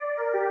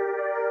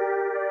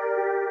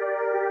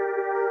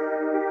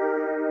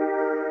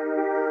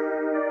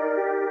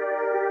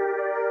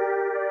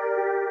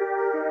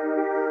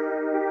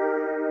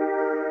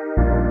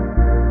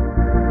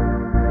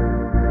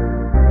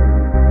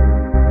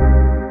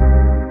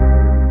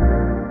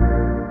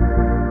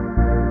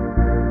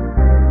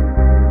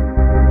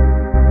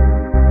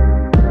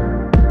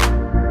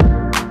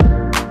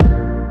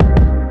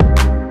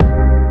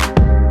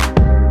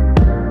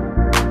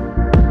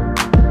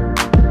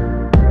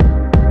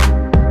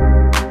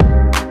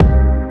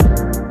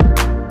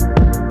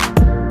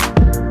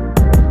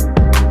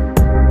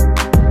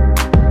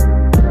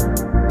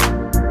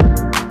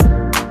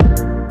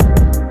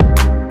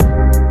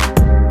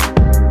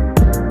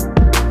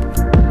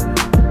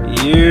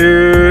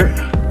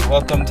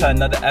Welcome to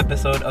another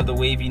episode of the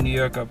Wavy New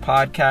Yorker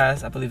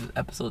podcast. I believe it's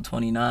episode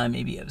 29,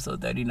 maybe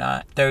episode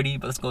 30,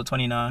 but let's go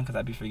 29 because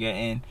I be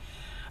forgetting.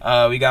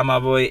 We got my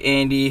boy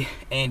Andy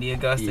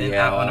Augustin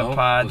out on the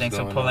pod. Thanks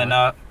for pulling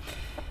up.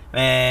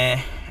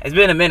 Man, it's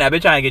been a minute. I've been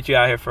trying to get you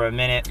out here for a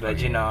minute, but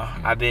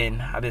I've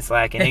been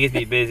slacking. Niggas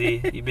be busy.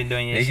 You've been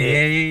doing your shit.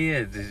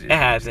 Yeah. It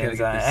happens,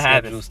 son. It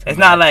happens. It's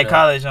not like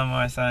college no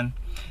more, son.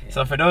 Yeah.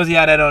 So for those of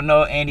y'all that don't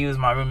know, Andy was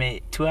my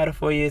roommate 2 out of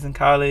 4 years in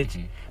college.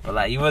 Mm-hmm. But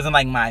like he wasn't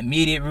like my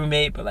immediate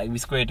roommate, but like we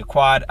squared the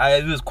quad.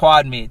 It was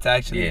quad mates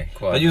actually. Yeah,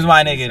 quad. But you was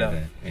my nigga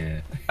though.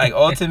 Yeah. Like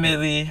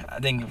ultimately, I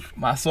think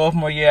my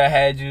sophomore year I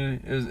had you.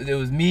 It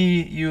was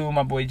me, you,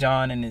 my boy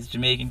John, and this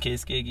Jamaican kid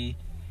Skiggy.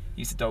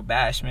 Used to throw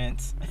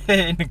bashments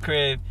in the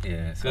crib.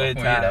 Yeah, good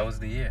time. Year, that was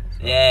the year.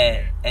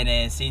 And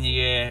then senior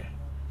year,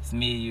 it's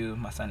me, you,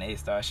 my son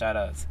A-Star. Shout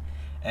outs.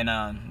 And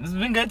this has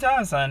been good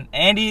times, son.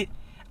 Andy,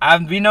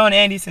 we known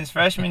Andy since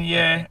freshman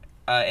year.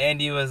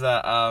 Andy was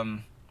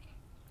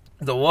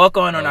the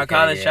walk-on on our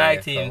college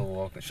track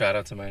team. Shout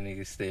out to my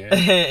nigga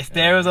Stair.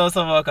 Stair was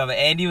also a walk-on. But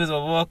Andy was a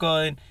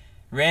walk-on,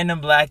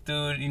 random black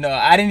dude. You know,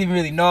 I didn't even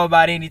really know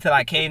about Andy till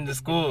I came to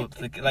school.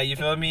 Like, you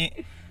feel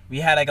me? We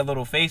had like a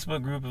little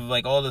Facebook group of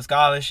like all the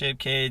scholarship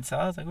kids. So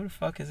I was like, who the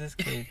fuck is this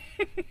kid?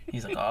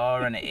 He's like, oh,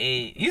 running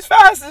 8. He's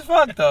fast as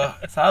fuck though.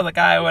 So I was like,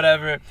 all right,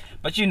 whatever.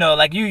 But you know,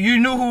 like you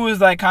knew who was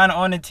like kind of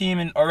on the team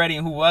and already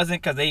and who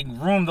wasn't because they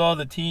roomed all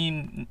the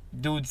team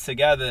dudes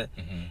together.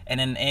 Mm-hmm. And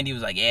then Andy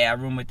was like, yeah, I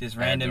room with this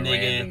random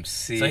nigga.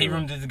 So he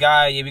roomed this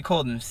guy. Yeah, we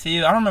called him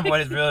Seal. I don't remember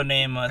what his real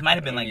name was. It might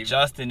have been like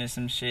Justin or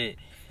some shit.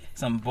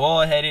 Some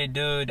bald-headed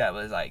dude that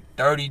was like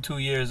 32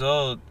 years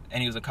old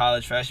and he was a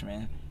college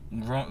freshman.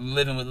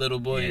 Living with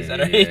little boys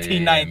that are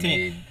 18,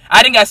 19.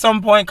 I think at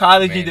some point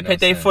college need to put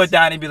their foot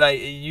down and be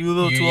like, you a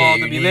little too old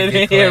to be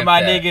living here,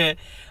 my nigga.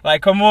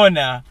 Like, come on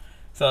now.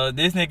 So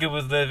this nigga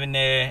was living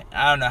there.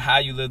 I don't know how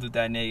you lived with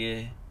that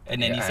nigga.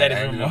 And then he said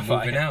his room on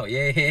fire. Moving out. Yeah.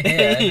 I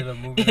ended up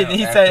moving out.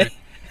 He said,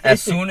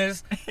 as soon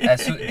as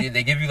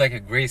they give you like a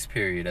grace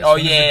period. As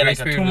soon as the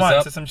grace period 2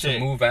 months or some shit. To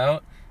move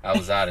out, I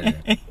was out of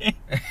there.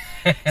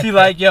 See,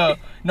 like, yo,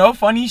 no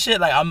funny shit.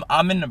 Like,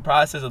 I'm in the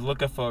process of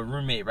looking for a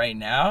roommate right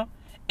now.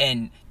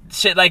 And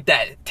shit like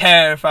that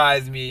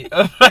terrifies me.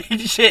 Like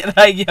shit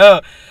like,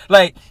 yo,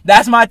 like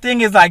that's my thing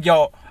is like,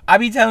 yo, I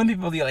be telling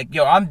people like,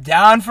 yo, I'm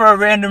down for a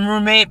random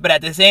roommate, but at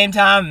the same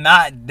time,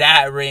 not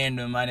that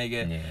random, my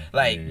nigga. Yeah,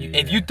 like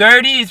if you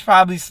 30, it's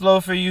probably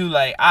slow for you.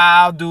 Like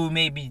I'll do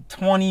maybe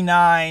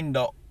 29,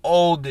 the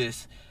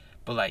oldest.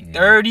 But like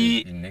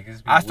 30,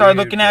 I start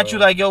looking at you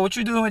like, yo, what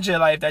you doing with your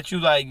life that you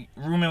like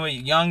rooming with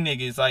young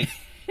niggas? Like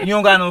you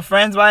don't got no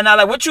friends by now.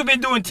 Like what you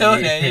been doing till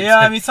then? You know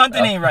what I mean?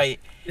 Something ain't right.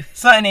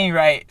 Something ain't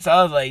right. So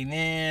I was like,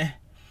 nah.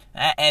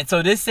 And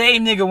so this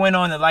same nigga went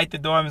on to light the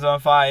dorms on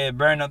fire,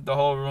 burn up the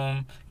whole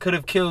room, could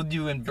have killed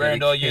you and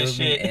burned all your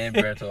shit. And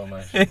burnt all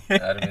my shit.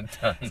 I'd have been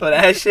done. So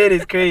that shit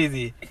is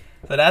crazy.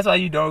 So that's why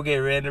you don't get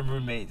random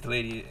roommates,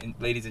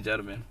 ladies and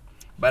gentlemen.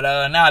 But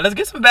now let's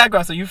get some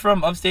background. So you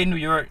from upstate New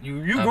York?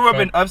 You grew up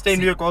in upstate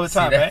New York all the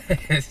time,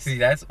 right? See,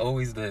 that's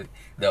always the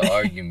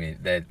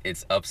argument that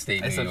it's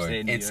upstate New York.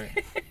 Upstate New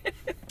York.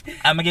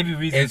 I'm gonna give you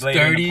reasons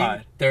later in the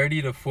pod.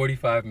 30 to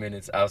 45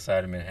 minutes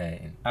outside of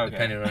Manhattan,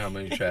 depending on how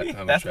many traffic.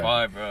 That's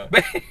far, bro.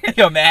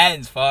 Yo,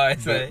 Manhattan's far.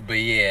 But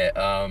yeah,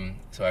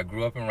 so I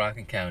grew up in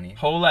Rockland County.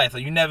 Whole life, so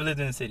you never lived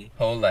in the city.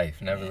 Whole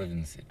life, never lived in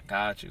the city.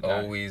 Got you.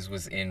 Always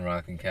was in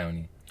Rockland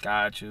County.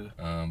 Got you.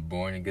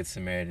 Born in Good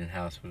Samaritan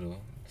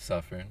Hospital,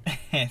 suffering.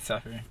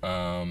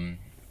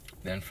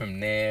 Then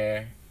from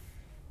there,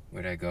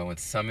 where'd I go? Went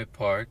to Summit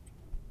Park.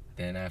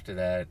 Then after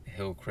that,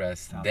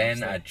 Hillcrest.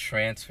 Then I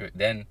transferred.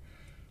 Then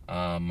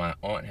my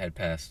aunt had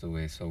passed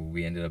away, so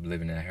we ended up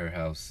living at her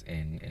house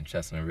in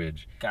Chestnut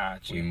Ridge.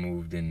 Gotcha. We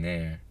moved in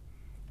there.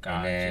 Gotcha.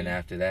 And then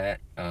after that,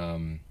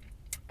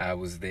 I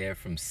was there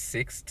from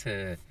 6th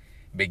to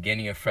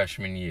beginning of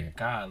freshman year.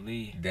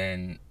 Golly.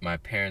 Then my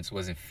parents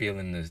wasn't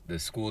feeling the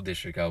school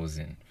district I was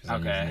in. For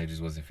some reason, they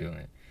just wasn't feeling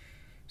it.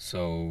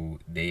 So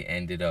they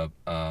ended up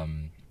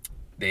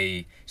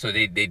they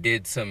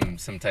did some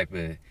type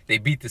of, they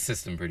beat the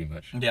system pretty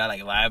much. Yeah,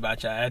 like lie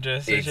about your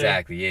address and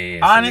exactly, shit.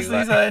 Yeah.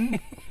 Honestly, son.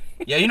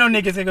 Yeah, you know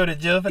niggas can go to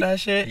jail for that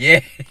shit? Yeah.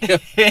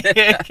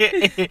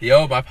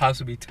 Yo, my pops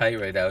would be tight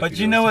right now. But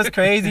you know what's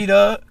crazy,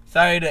 though?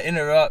 Sorry to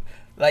interrupt.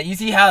 Like, you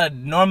see how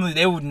normally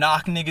they would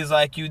knock niggas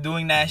like you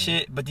doing that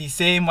shit, but these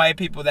same white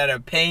people that are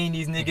paying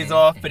these niggas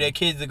off for their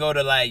kids to go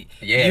to, like,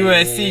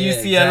 USC,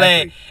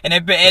 UCLA,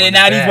 exactly. and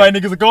now these white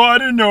niggas like, oh, I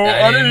didn't know.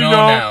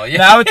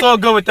 Now it's all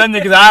good with them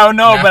niggas. I don't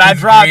know, but I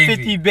dropped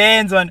 50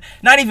 bands on,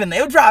 not even,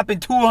 they were dropping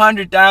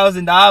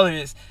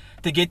 $200,000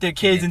 to get their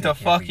kids into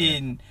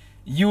fucking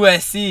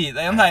USC.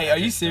 Like, I'm like, are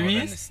you serious?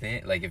 Don't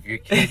understand. Like, if your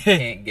kid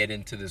can't get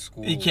into the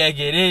school, he can't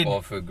get in.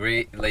 Or for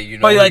great, like, you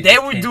know. But like, they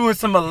were doing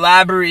some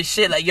elaborate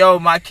shit. Like, yo,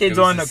 my kid's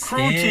on the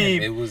crew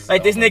team. It was,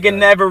 like, this nigga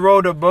never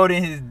rode a boat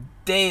in his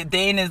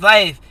day in his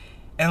life.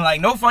 And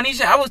like, no funny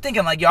shit. I was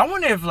thinking like, yo, I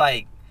wonder if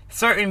like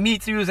certain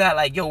meets he was at,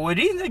 like, yo, were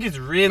these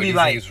niggas really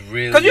like?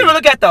 Because you ever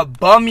look at the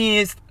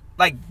bummiest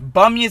like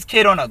bummiest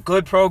kid on a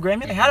good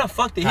program. You're like, how the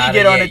fuck did he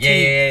get on the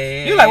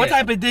team? You're like, what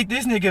type of dick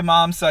this nigga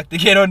mom sucked to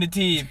get on the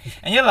team?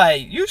 And you're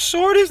like, you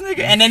sure this nigga?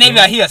 And then they be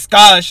like, he a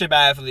scholarship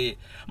athlete.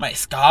 I'm like,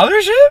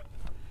 scholarship?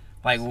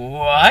 Like,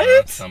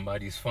 what?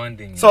 Somebody's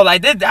funding. So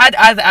like,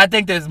 I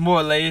think there's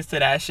more layers to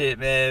that shit,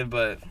 man.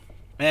 But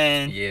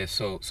man, yeah.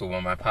 So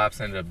what my pops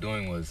ended up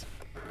doing was,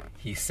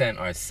 he sent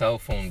our cell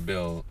phone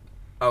bill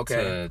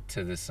to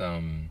this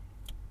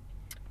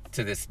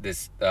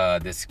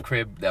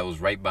crib that was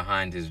right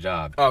behind his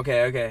job.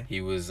 Okay. He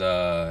was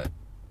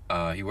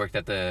he worked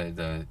at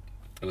the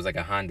it was like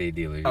a Hyundai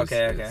dealer. He was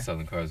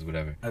selling cars or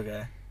whatever.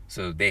 Okay.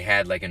 So they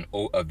had like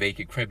a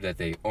vacant crib that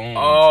they owned.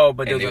 Oh,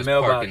 but there was a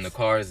mailbox. Parking the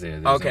cars there.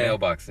 There was a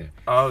mailbox there.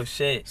 Oh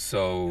shit.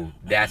 So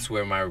that's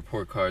where my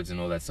report cards and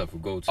all that stuff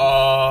would go to.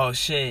 Oh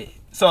shit.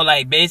 So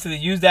like basically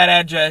use that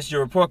address.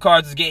 Your report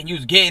cards was getting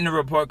used, getting the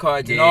report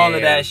cards and all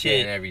of that shit.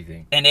 And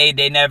everything. And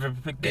they never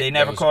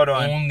caught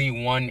on. Only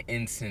one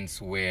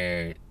instance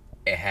where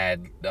it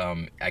had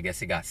I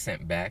guess it got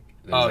sent back.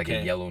 There was like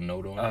a yellow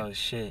note on it. Oh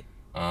shit.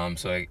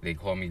 So they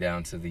called me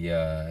down to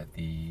the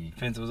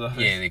principal's office.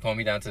 Yeah, they called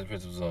me down to the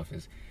principal's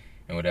office,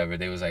 and whatever.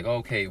 They was like,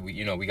 okay,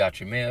 we got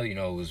your mail. It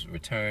was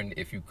returned.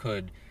 If you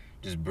could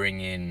just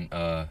bring in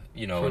proof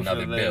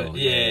another bill.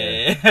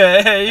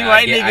 Yeah. You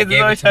white niggas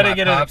is always trying to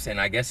get pops, and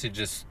I guess it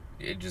just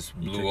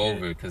blew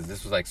over because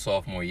this was like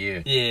sophomore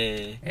year.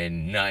 Yeah.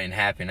 And nothing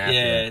happened after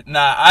that.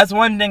 Nah, that's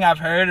one thing I've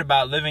heard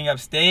about living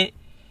upstate.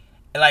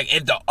 Like,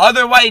 if the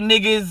other white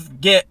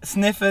niggas get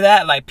sniff of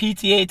that, like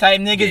PTA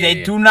type niggas,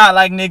 they do not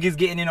like niggas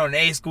getting in on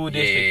their school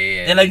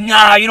district. They're like,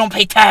 nah, you don't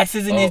pay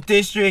taxes in this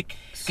district.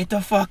 Get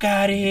the fuck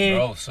out of here.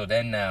 Bro, so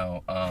then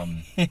now,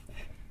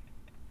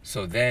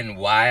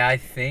 why I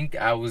think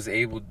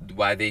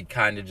why they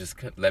kind of just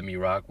let me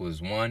rock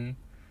was, one,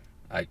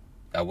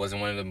 I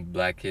wasn't one of them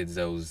black kids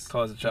that was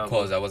causing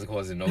trouble. I wasn't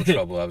causing no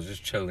trouble. I was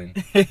just chilling.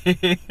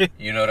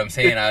 You know what I'm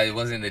saying? I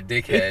wasn't a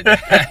dickhead.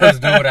 I was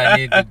doing what I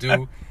needed to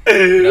do.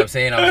 You know what I'm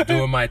saying? I was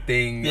doing my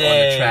thing on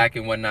the track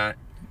and whatnot.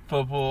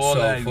 Football,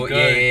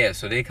 good.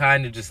 So they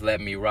kind of just let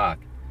me rock.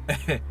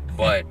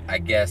 But I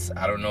guess,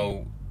 I don't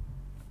know,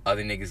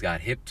 other niggas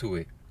got hip to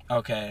it.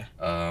 Okay.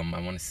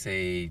 I want to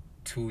say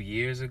 2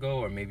 years ago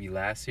or maybe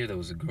last year, there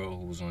was a girl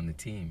who was on the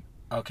team.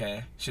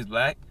 Okay. She's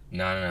black?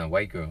 No,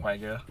 white girl. White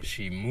girl.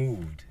 She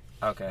moved.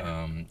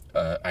 Okay.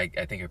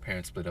 I think her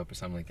parents split up or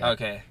something like that.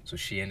 Okay. So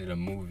she ended up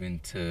moving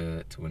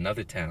to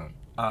another town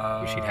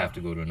where she'd have to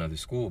go to another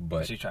school,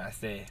 but she's trying to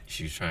stay.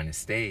 She was trying to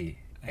stay,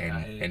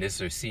 and this is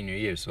her senior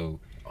year, so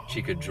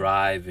she could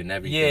drive and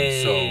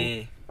everything.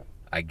 So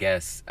I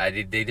guess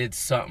they did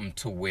something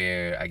to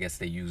where I guess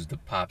they used the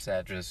pop's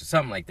address or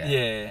something like that.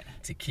 Yeah.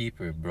 To keep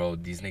her, bro.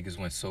 These niggas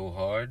went so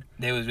hard.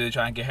 They was really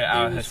trying to get her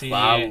out of her senior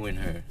year. Following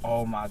her.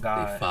 Oh my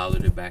god. They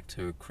followed her back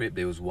to her crib.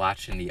 They was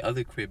watching the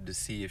other crib to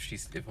see if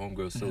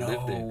homegirl still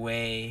lived there. No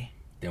way.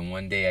 Then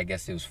one day I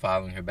guess they was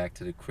following her back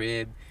to the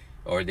crib.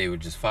 Or they were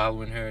just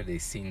following her. They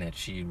seen that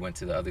she went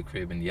to the other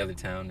crib in the other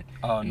town,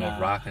 North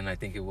Rockland, I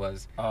think it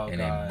was.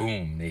 Then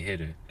boom, they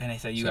hit her. And they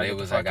said, so they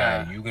was like, all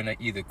right, you gonna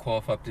either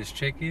cough up this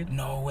chicken?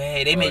 No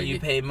way. They make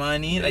you pay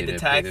money, like the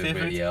tax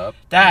difference. Yep.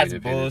 That's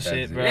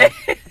bullshit, bro.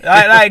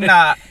 like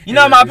nah. You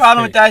know my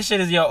problem with that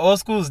shit is old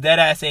school's dead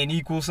ass ain't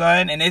equal,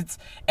 son. And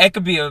it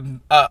could be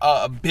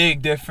a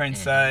big difference,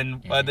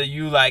 son. Whether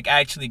you like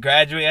actually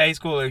graduate high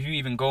school or if you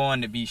even go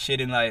on to be shit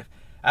in life.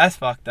 That's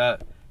fucked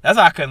up. That's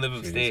why I couldn't live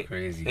upstate.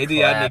 Crazy. They do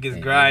y'all niggas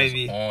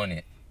grimy. On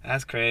it.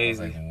 That's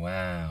crazy. I was like,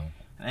 wow.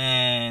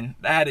 Man,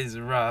 that is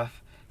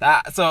rough.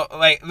 So,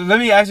 like, let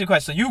me ask you a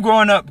question. So, you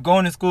growing up,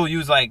 going to school, you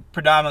was, like,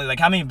 predominantly, like,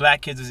 how many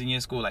black kids was in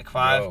your school? Like,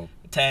 5,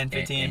 10,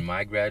 15? In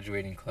my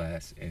graduating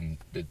class, in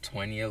the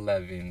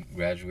 2011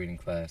 graduating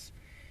class,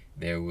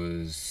 there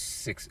was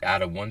 6,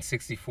 out of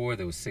 164,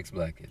 there was 6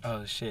 black kids.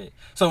 Oh, shit.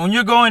 So, when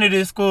you're going to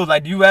this school,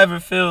 like, do you ever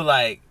feel,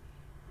 like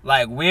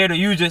weird, or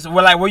you just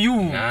were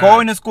you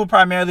going to school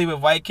primarily with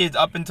white kids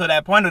up until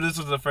that point, or this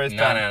was the first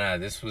time? No.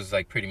 This was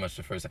like pretty much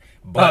the first time.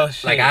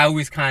 But like I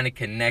always kind of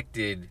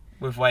connected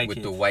with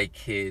the white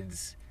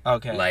kids.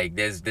 Okay. Like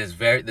there's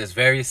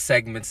various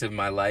segments of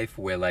my life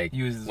where like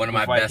one of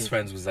my best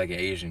friends was like an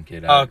Asian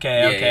kid.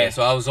 Okay.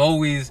 So I was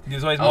always real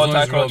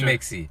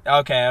mixy.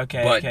 Okay.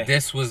 But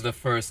this was the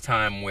first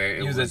time where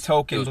it was a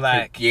token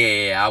black.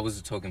 I was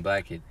a token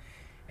black kid,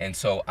 and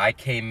so I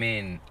came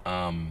in.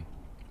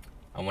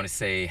 I want to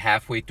say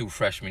halfway through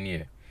freshman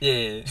year.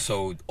 Yeah.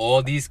 So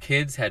all these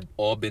kids had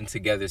all been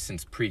together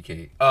since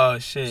pre-K. Oh,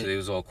 shit. So they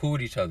was all cool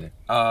with each other.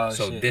 Oh,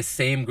 so this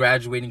same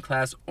graduating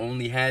class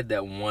only had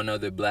that one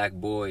other black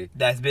boy.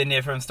 That's been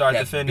there from start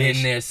to finish. That's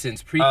been there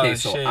since pre-K.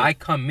 So I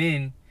come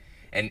in,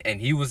 and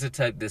he was the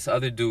type, this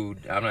other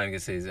dude, I'm not even going to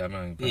say his, I'm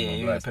not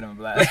even going to put him on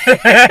blast.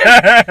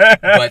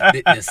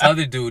 But this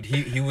other dude,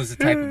 he was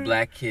the type of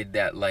black kid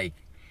that like,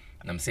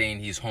 and I'm saying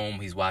he's home,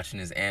 he's watching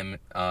his anime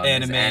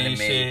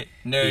shit.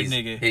 Nerd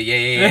nigga.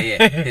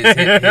 Yeah.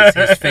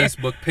 His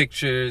Facebook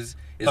pictures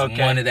is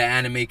one of the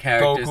anime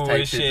characters Goku type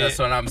and shit. shit. That's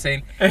what I'm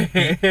saying. He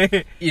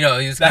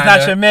was That's kinda,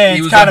 not your man.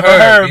 He It's was kind of a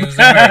herb. He was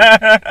a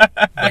herb.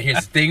 But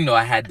here's the thing, though.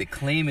 I had to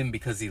claim him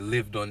because he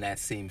lived on that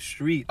same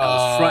street I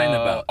was fronting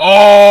about.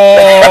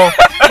 Oh.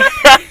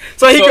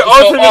 So he could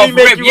ultimately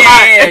make you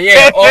hot.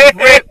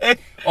 Yeah.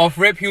 Off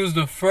rip, he was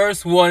the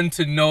first one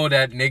to know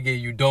that nigga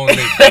you don't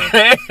live there.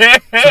 So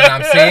what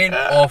I'm saying,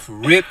 off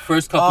rip,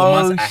 first couple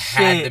months, I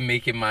had to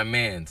make it my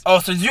man's. Oh,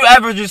 so did you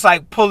ever just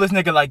like pull this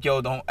nigga like,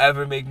 yo, don't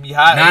ever make me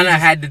hot? Nah, I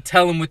had to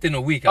tell him within a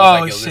week. I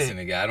was like, yo, listen,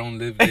 nigga, I don't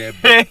live there,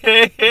 but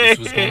this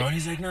was going on.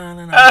 He's like,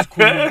 nah, it's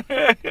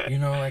cool. You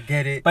know, I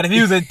get it. But if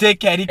he was a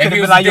dickhead, he could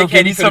have been like, yo,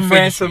 give me some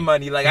ransom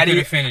money. Like, I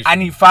need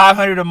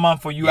 $500 a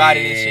month for you out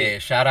of this shit. Yeah,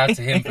 shout out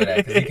to him for that,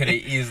 because he could have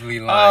easily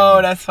lied.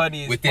 Oh, that's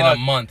funny as within fuck. a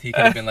month, he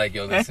could have been like,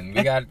 yo, listen,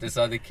 we got this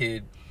other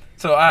kid.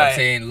 So, all right. I'm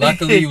saying,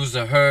 luckily, he was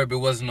a herb. It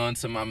wasn't on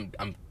some,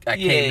 I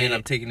came in,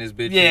 I'm taking this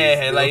bitch.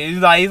 Yeah, like he's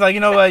like,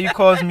 you know what, you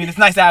caused me. It's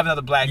nice to have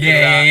another black kid.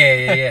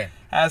 Yeah.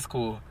 That's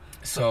cool.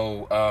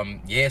 So,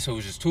 so it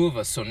was just two of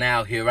us. So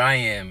now, here I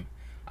am.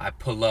 I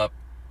pull up.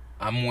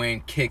 I'm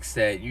wearing kicks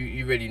that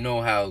you already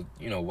know how,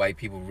 white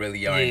people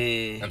really are.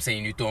 Yeah. I'm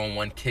saying you throw on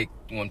one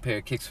pair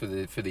of kicks for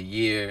the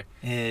year.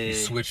 Yeah. You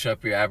switch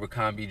up your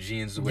Abercrombie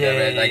jeans or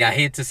whatever. Yeah. Like, I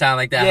hate to sound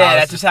like that. Yeah,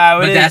 that's just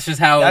how it is. But that's just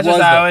how it was. That's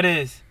just how it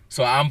is.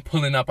 So I'm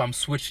pulling up, I'm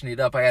switching it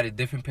up. I got a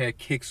different pair of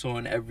kicks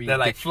on every. That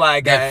like fly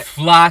guy. That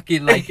flock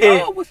it like,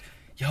 what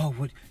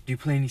do you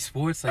play any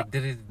sports? Like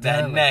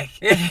that neck.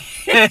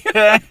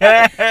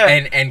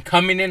 and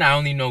coming in, I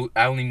only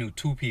knew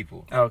two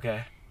people.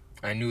 Okay.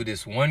 I knew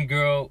this one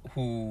girl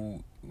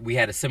who we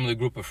had a similar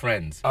group of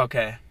friends.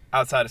 Okay.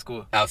 Outside of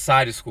school.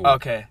 Outside of school.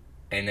 Okay.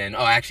 And then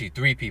actually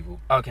three people.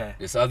 Okay.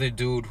 This other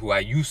dude who I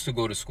used to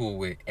go to school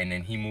with, and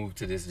then he moved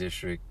to this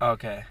district.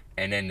 Okay.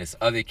 And then this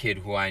other kid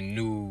who I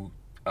knew.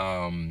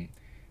 One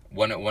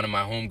of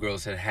my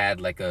homegirls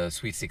had like a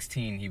Sweet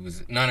 16. He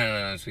was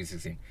no Sweet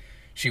 16.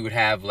 She would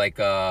have like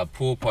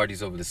pool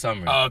parties over the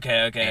summer.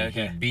 Okay.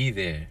 He'd be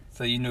there.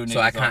 So you knew. So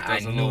I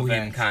knew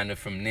him kind of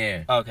from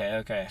there.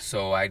 Okay.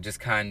 So I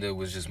just kind of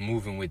was just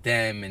moving with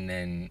them, and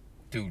then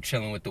through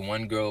chilling with the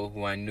one girl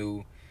who I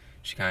knew,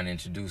 she kind of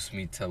introduced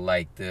me to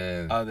like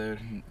the other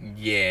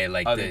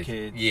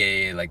kids.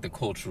 Yeah, like the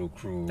cultural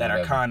crew that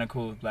are kind of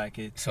cool black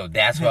kids. So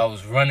that's what I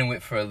was running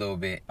with for a little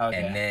bit,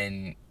 and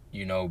then.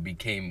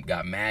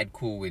 Got mad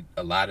cool with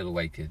a lot of the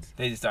white kids.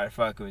 They just started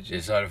fucking with you.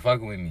 They started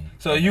fucking with me.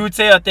 So you would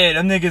say out there,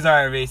 them niggas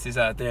aren't racist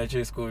out there at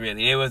your school,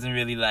 really. It wasn't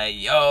really like,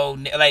 yo,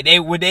 like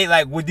would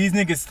these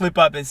niggas slip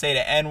up and say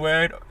the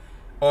N-word,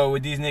 or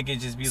would these niggas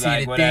just be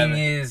like, whatever? The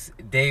thing is,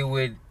 they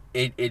would.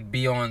 It'd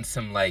be on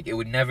some like it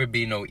would never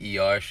be no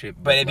ER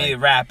shit. But it'd be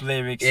rap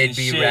lyrics. It'd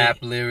be rap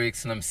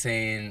lyrics, and I'm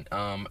saying,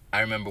 I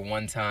remember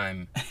one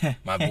time,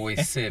 my boy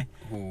Sip,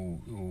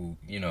 who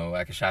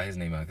I can shout his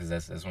name out because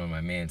that's one of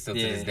my mans still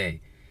to this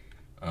day.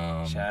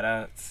 Shout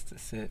outs to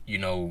Sip.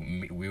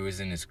 We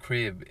was in his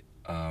crib,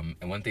 and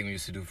one thing we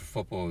used to do for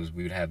football was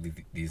we would have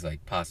these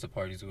like pasta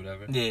parties or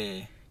whatever.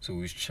 Yeah. So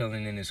we was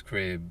chilling in his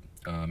crib.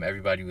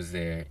 Everybody was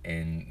there,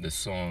 and the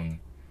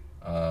song.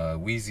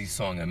 Weezy's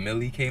song "A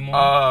Milli" came on.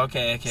 Oh,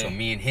 okay. So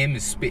me and him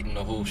is spitting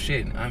the whole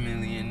shit. I'm a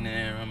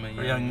millionaire. I'm a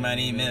young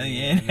money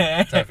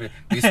millionaire.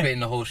 We spitting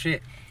the whole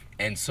shit.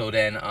 And so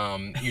then,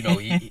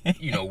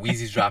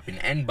 Weezy's dropping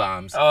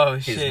N-bombs. Oh,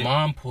 shit. His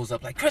mom pulls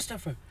up like,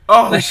 Christopher.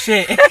 Oh,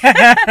 shit. She's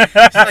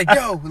like,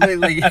 yo. He's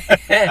like,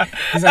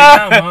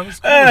 nah, Mom, it's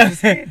cool. It's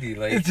just Andy.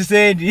 It's just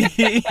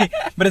Andy.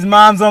 But his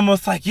mom's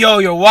almost like, yo,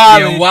 you're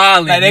wildin'. You're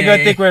wildin'. Like, they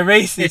gonna think we're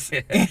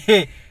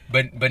racist.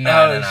 But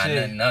no,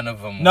 none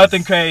of them.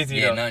 Nothing crazy.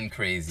 Yeah, though. Nothing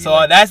crazy.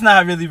 So that's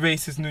not really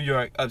racist, New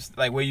York,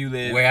 like where you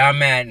live. Where I'm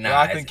at now.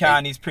 Rockland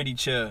County's pretty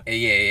chill. Yeah,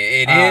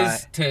 it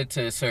is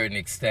to a certain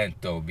extent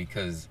though,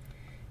 because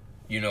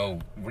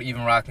even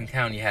Rockland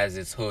County has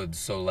its hoods.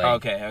 So like.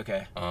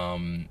 Okay.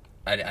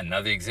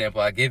 Another example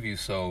I give you.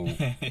 So,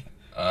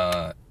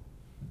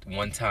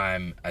 one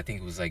time I think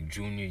it was like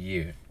junior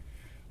year,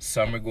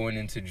 summer going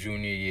into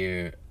junior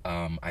year.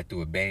 I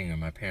threw a banger.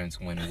 My parents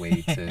went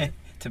away to.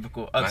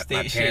 Typical upstate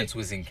my shit. parents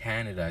was in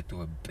Canada. I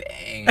threw a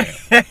banger.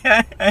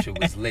 Shit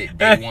was lit.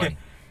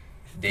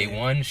 Day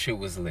one, shit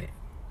was lit.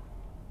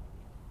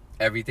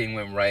 Everything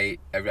went right.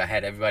 I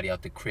had everybody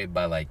out the crib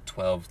by like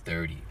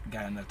 12:30.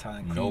 Got enough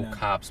time. No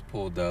cops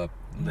pulled up.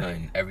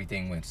 Nothing.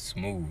 Everything went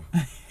smooth.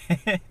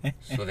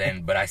 So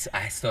then, but I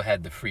still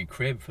had the free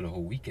crib for the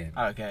whole weekend.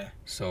 Okay.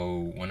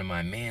 So one of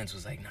my mans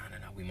was like, nah,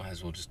 we might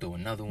as well just do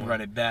another one.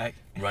 Run it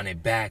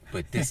back,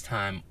 but this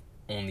time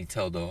only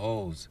tell the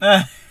hoes.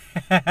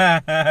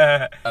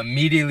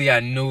 Immediately I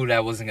knew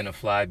that wasn't gonna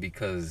fly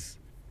because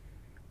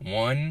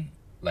one,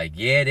 like,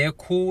 yeah, they're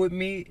cool with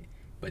me,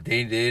 but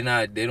they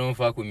don't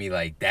fuck with me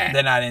like that.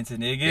 They're not into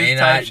niggas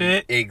type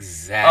shit.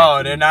 Exactly.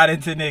 Oh, they're not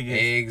into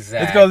niggas.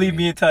 Exactly. It's gonna lead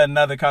me into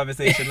another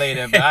conversation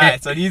later. But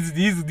alright, so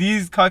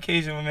these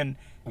Caucasian women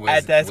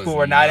at that school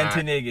were not into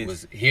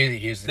niggas.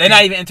 Here's the they're thing.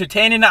 not even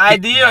entertaining the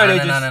idea, or they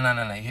just no.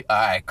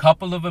 Alright, a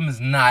couple of them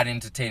is not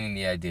entertaining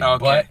the idea.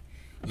 Okay. But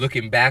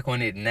looking back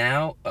on it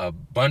now, a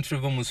bunch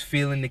of them was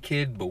feeling the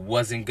kid, but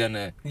wasn't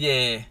gonna.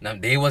 Yeah. Now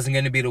they wasn't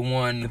gonna be the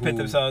one who put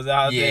themselves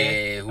out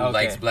there. Yeah, who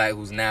likes black.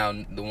 Who's now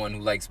the one who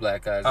likes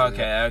black guys.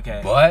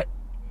 Okay. But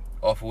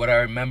off of what I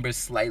remember,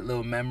 slight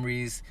little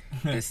memories,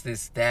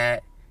 this,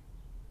 that.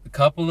 A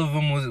couple of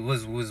them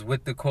was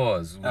with the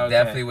cause. We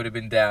definitely would have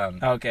been down.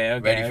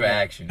 Ready for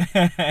action.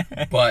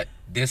 But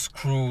this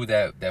crew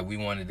that we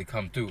wanted to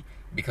come through,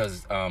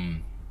 because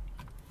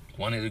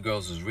one of the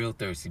girls was real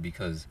thirsty,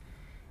 because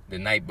the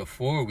night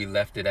before we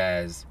left it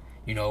as,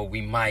 we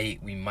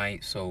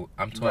might. So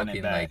I'm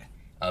talking like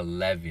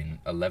 11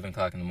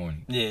 o'clock in the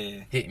morning.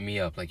 Yeah. Hitting me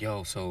up like,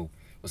 yo, so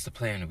what's the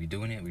plan? Are we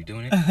doing it?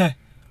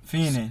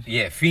 Fiending.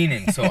 Yeah,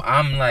 fiending. So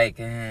I'm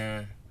like,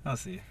 I'll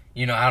see.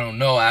 I don't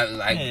know.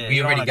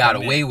 We already got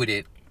away with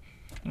it.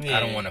 Yeah. I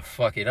don't want to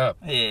fuck it up.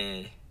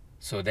 Yeah.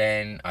 So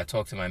then I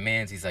talked to my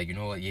mans. He's like, you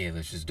know what? Yeah,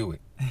 let's just do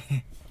it.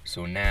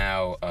 So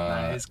now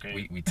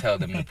we tell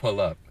them to pull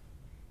up.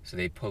 So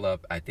they pull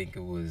up. I think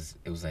it was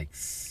like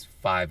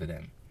 5 of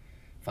them.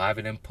 5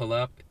 of them pull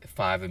up.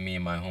 5 of me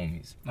and my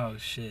homies. Oh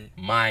shit.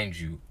 Mind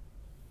you,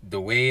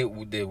 the way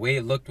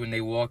it looked when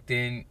they walked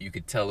in, you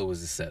could tell it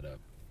was a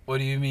setup. What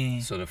do you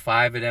mean? So the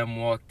 5 of them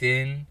walked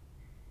in.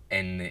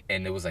 And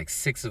there was like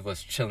 6 of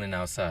us chilling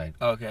outside.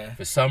 Okay.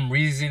 For some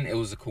reason, it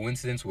was a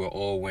coincidence. We're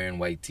all wearing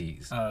white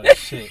tees. Oh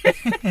shit!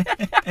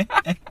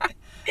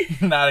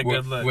 Not a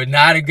good look. We're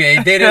not a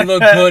good. They didn't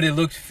look good. It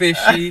looked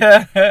fishy.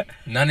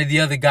 None of the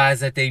other guys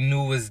that they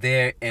knew was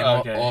there. And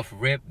off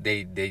rip,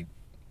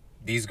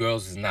 these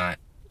girls was not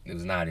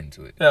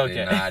into it.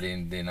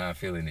 Okay. They're not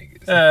feeling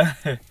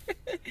niggas.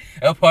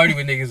 I'll party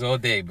with niggas all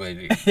day, but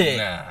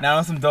nah. Not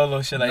on some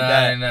dolo shit like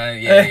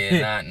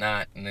that.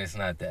 Not. It's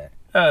not that.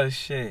 Oh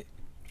shit.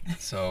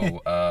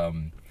 So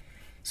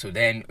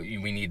then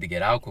we need to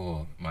get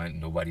alcohol.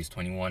 Nobody's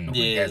 21.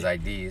 Nobody has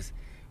IDs.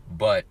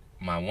 But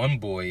my one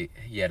boy,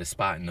 he had a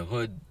spot in the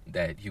hood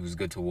that he was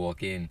good to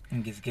walk in.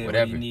 And get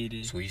whatever. What he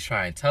needed. So he's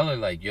trying to tell her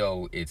like,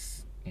 yo,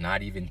 it's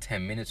not even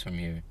 10 minutes from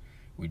here.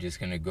 We're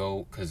just gonna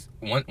go, cause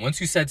once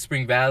you said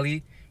Spring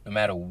Valley, no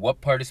matter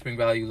what part of Spring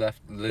Valley you lived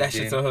in, that's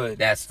just the hood.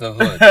 That's the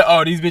hood.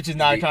 Oh, these bitches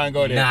not trying to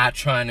go there. Not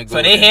trying to go.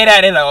 So they hear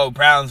that, they're like, oh,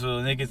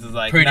 Brownsville. Niggas is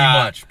like, pretty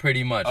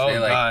much. Oh, they're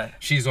like, God.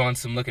 she's on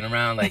some looking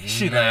around like,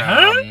 she's nah, like,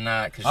 huh? I'm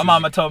not. My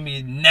mama told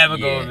me never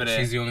go over there.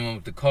 She's the only one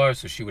with the car,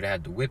 so she would have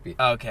had to whip it.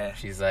 Okay.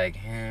 She's like,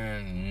 nah,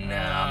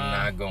 I'm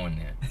not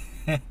going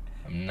there.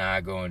 I'm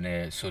not going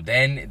there. So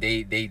then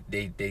they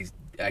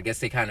I guess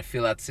they kind of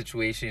feel out the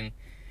situation.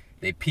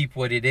 They peep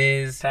what it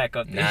is. Pack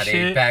up their shit.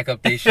 They pack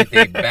up their shit.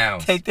 They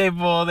bounce. Take their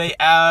ball. They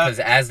out. Because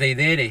as they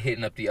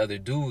hitting up the other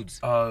dudes.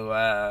 Oh,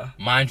 wow.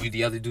 Mind you,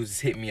 the other dudes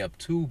is hitting me up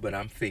too, but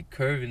I'm fake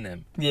curving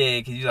them. Yeah,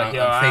 because you're like,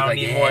 I don't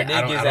need more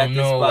niggas at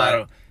this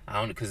spot. I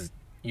don't, because,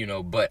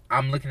 but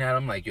I'm looking at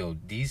them like, yo,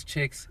 these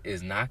chicks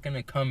is not going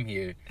to come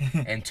here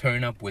and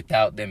turn up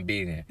without them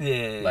being there.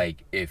 Yeah.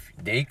 Like, if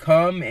they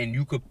come and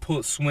you could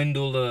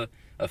swindle a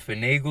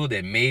finagle,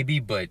 then maybe,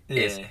 but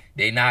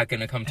they not going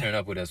to come turn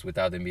up with us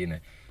without them being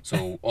there.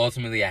 So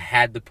ultimately, I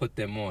had to put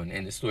them on,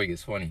 and the story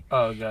gets funny.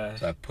 Oh gosh.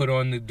 So I put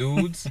on the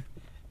dudes.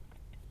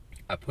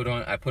 I put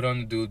on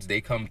the dudes. They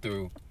come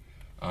through.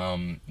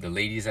 The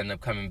ladies end up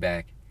coming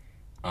back.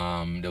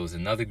 There was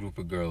another group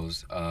of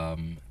girls.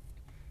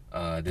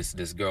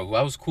 This girl who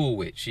I was cool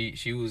with.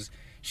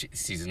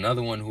 She's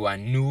another one who I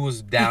knew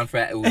was down for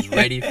it, was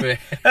ready for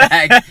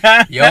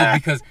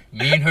because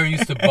me and her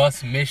used to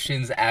bust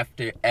missions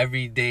after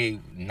every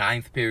day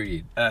 9th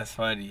period. That's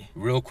funny.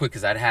 Real quick,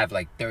 because I'd have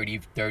like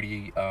 30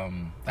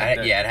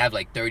 I'd have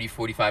like 30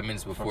 45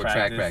 minutes before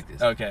track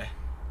practice. Okay.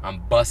 I'm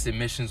busting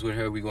missions with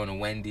her. We going to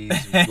Wendy's.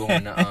 We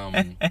going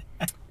to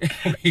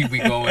we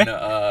going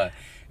to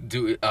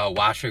do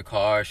wash her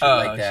car, shit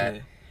like that.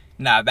 Shit.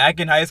 Nah, back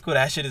in high school,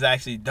 that shit is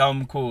actually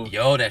dumb cool.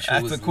 Yo, that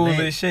shit was the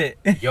coolest shit.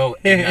 Yo,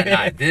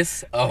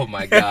 this, oh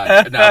my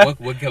God. Nah,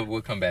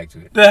 we'll come back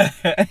to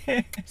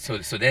it.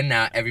 So then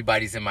now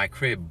everybody's in my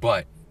crib,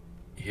 but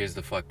here's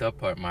the fucked up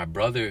part. My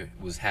brother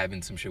was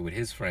having some shit with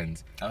his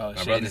friends. Oh,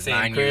 my brother's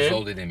 9 years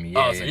older than me.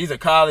 Yeah, so these are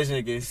college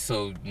niggas.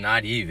 So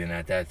not even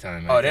at that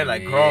time. Oh, they're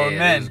like grown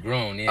men. It was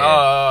grown, yeah.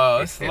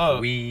 Oh, it's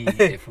slow.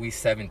 If we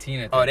 17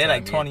 at that time. Oh, they're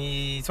like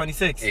 20,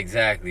 26.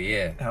 Exactly,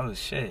 yeah. Oh,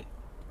 shit.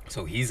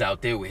 So he's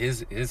out there with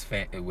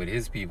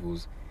his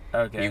peoples.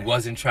 Okay. He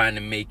wasn't trying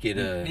to make it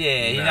a...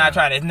 Yeah, he's not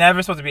trying to... It's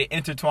never supposed to be an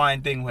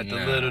intertwined thing with the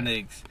little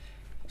niggas.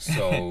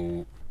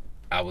 So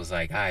I was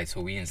like, all right,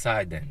 so we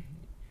inside then.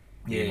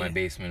 Yeah. In my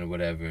basement or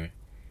whatever.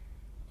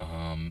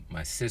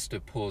 My sister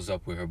pulls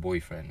up with her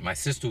boyfriend. My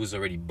sister was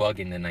already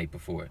bugging the night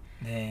before.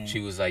 Damn. She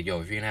was like,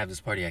 yo, if you're going to have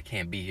this party, I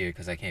can't be here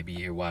because I can't be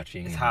here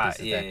watching. It's hot,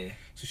 yeah.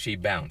 So she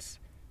bounced.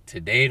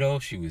 Today, though,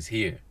 she was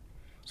here.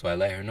 So I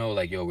let her know,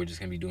 like, yo, we're just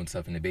gonna be doing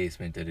stuff in the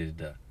basement,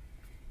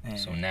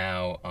 So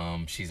now,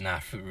 she's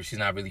not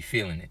really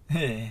feeling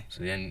it.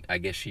 So then I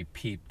guess she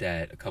peeped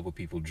that a couple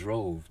people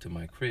drove to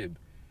my crib.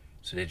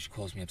 So then she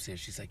calls me upstairs.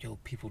 She's like, yo,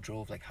 people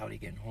drove. Like, how they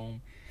getting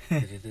home?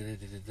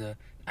 Da-da-da-da-da-da.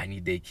 I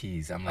need their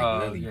keys. I'm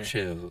like, Lily,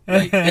 chill.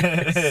 Like,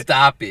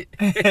 stop it.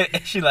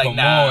 She like, come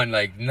nah. on.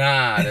 Like,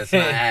 nah, that's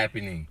not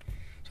happening.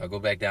 So I go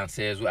back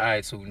downstairs. Well, all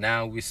right, so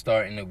now we're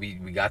starting. We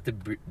got the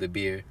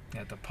beer.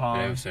 Got the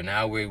pong. So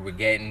now we're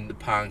getting the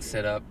pong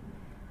set up.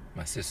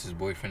 My sister's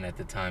boyfriend at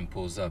the time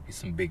pulls up. He's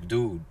some big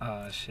dude.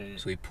 Oh,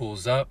 shit. So he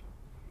pulls up.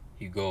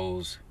 He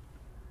goes,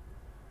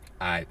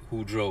 all right,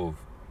 who drove?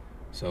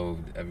 So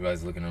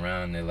everybody's looking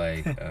around. They're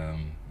like,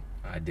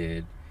 I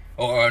did.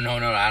 Or no,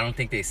 I don't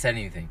think they said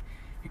anything.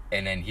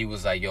 And then he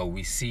was like, yo,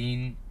 we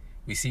seen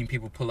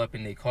people pull up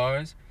in their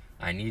cars.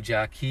 I need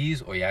y'all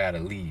keys or y'all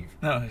gotta leave.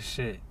 Oh,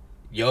 shit.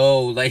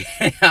 Yo, like,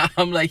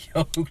 I'm like,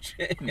 yo, chill.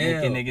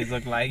 Making niggas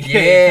look like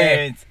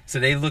parents. So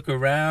they look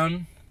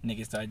around.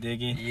 Niggas start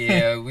digging.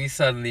 Yeah, we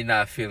suddenly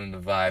not feeling the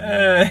vibe no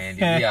more,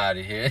 Andy. We out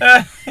of here.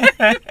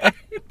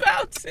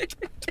 Bouncing.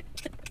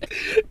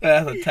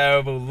 That's a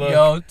terrible look.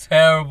 Yo,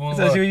 terrible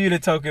Especially look. when you the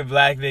token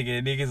black nigga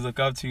and niggas look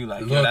up to you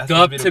like, looked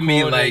up to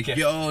me like,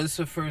 yo, it's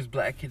the first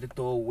black kid to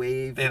throw a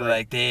wave. They're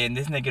like, damn,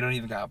 this nigga don't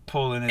even got a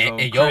pull in his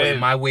own and crib. yo, and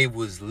my wave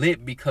was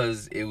lit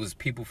because it was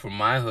people from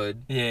my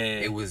hood. Yeah.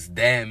 It was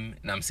them.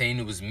 And I'm saying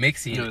it was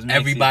mixy. It was mixy.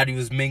 Everybody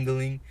was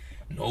mingling.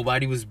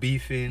 Nobody was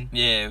beefing.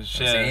 Yeah, it was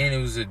shit. I'm saying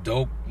it was a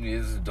dope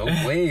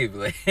wave.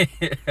 Like,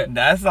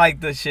 that's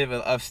like the shit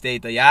of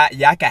upstate though. Y'all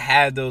can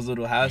have those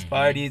little house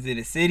parties in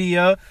the city,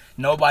 yo.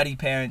 Nobody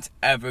parents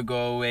ever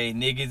go away.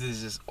 Niggas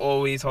is just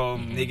always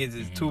home. Niggas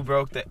is too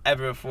broke to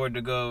ever afford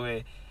to go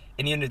away.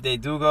 And even if they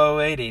do go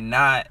away, they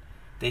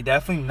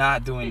definitely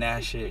not doing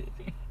that shit.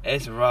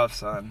 It's rough,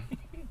 son.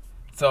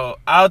 So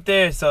out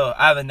there, so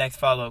I have a next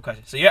follow-up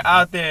question. So you're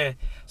out there,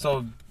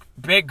 so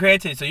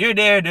granted, so you're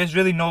there's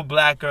really no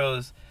black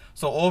girls,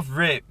 so off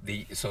rip,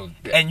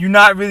 and you're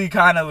not really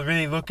kind of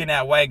really looking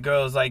at white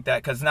girls like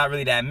that, because it's not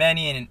really that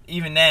many, and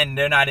even then,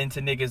 they're not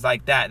into niggas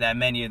like that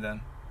many of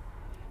them.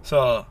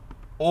 So,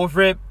 off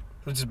rip,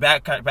 which is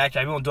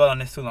backtrack, we won't dwell on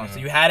this too long. So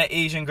you had an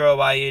Asian girl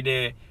while you're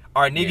there.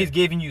 Are niggas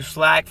giving you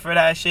slack for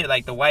that shit?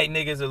 Like, the white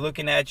niggas are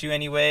looking at you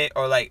anyway?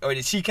 Or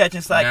is she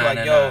catching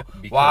slack?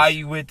 Why are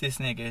you with this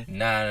nigga?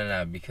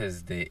 Nah,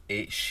 because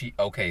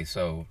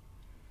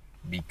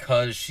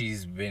because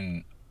she's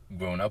been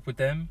grown up with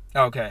them.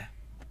 Okay.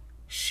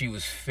 She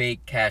was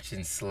fake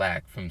catching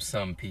slack from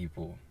some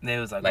people. They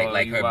was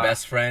like her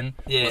best friend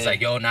was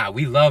like, yo, nah,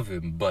 we love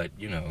him, but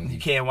you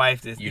can't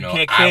wife this. You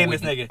can't claim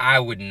this nigga.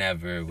 I would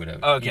never, whatever.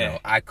 Okay.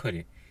 I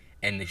couldn't.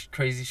 And the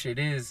crazy shit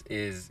is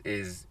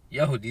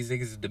yo, these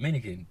niggas is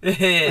Dominican.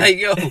 Like,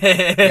 yo, y'all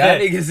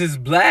niggas is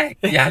black.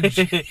 Y'all,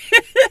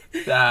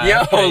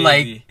 yo, crazy.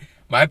 Like,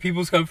 my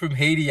peoples come from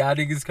Haiti. Y'all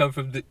niggas come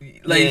from so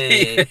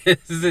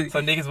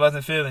niggas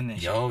wasn't feeling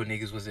it. Yo,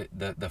 niggas was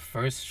the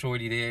first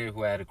shorty there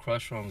who I had a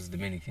crush on was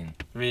Dominican.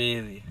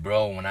 Really?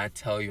 Bro, when I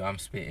tell you I'm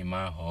spitting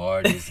my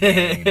hardest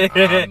game,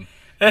 I'm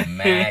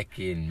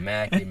macking.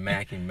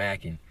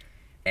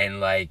 And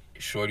like,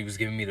 shorty was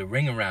giving me the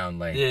ring around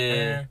like,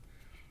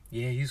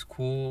 yeah, he's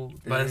cool.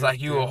 But it's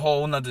like you a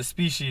whole nother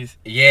species.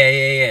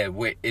 Yeah.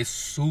 Wait, it's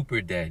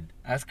super dead.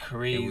 That's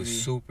crazy. It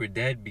was super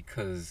dead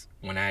because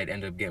when I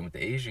ended up getting with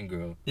the Asian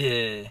girl,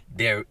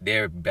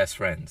 they're best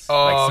friends.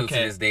 Oh, like, okay.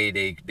 So to this day,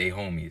 they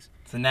homies.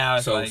 So now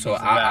it's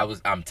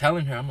I'm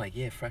telling her, I'm like,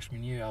 yeah,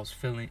 freshman year, I was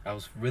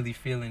really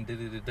feeling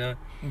da.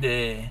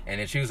 Yeah. And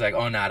then she was like,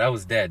 oh nah, that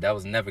was dead. That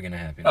was never gonna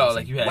happen. Oh,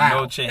 like you had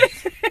no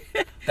chance.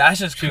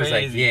 That's just crazy. She was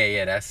like,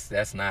 yeah,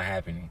 that's not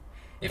happening.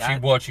 If she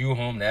brought you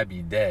home, that'd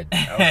be dead.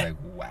 I was like,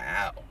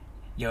 wow.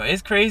 Yo,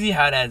 it's crazy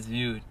how that's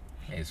viewed.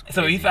 It's crazy.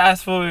 So we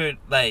fast forward,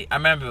 like, I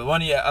remember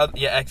one of your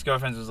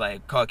ex-girlfriends was,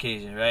 like,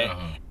 Caucasian, right?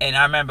 Uh-huh. And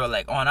I remember,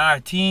 like, on our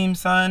team,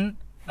 son,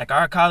 like,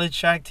 our college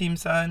track team,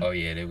 son. Oh,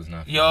 yeah, they was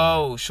not feeling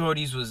it.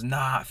 Shorties was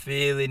not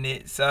feeling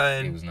it,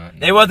 son.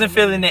 They wasn't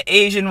feeling the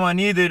Asian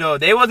one either, though.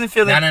 They wasn't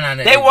feeling No.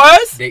 They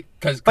was?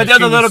 But there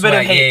was a little bit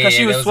of hate, because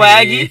she was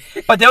swaggy.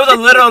 But there was a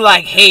little,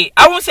 like, hate.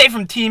 I won't say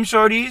from team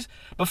shorties,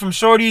 but from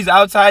shorties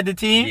outside the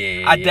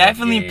team, I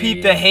definitely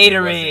peeped the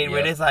haterade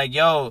where it's like,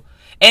 yo,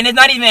 and it's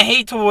not even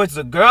hate towards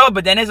the girl,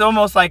 but then it's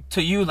almost like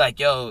to you, like,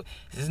 yo,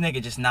 this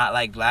nigga just not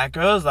like black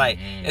girls. Like,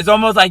 it's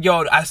almost like,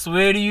 yo, I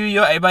swear to you,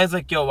 yo, everybody's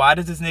like, yo, why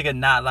does this nigga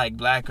not like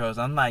black girls?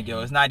 I'm like,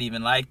 yo, it's not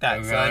even like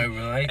that, son.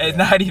 It's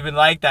not even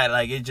like that.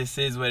 Like, it just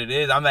is what it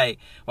is. I'm like,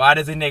 why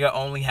does a nigga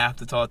only have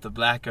to talk to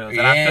black girls?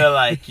 And I feel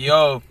like,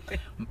 yo,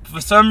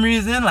 for some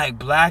reason, like,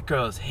 black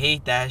girls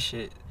hate that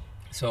shit.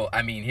 So,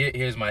 I mean,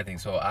 here's my thing.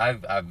 So,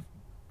 I've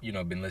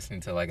been listening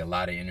to, like, a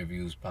lot of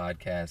interviews,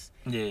 podcasts.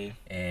 Yeah.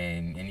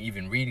 And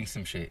even reading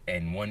some shit.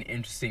 And one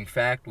interesting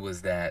fact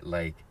was that,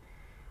 like,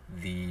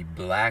 the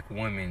black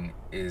woman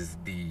is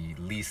the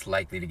least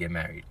likely to get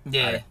married.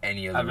 Yeah. Out of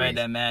any other I've read race.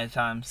 that mad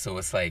times. So,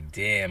 it's like,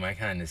 damn, I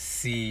kind of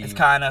see. It's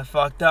kind of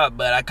fucked up,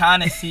 but I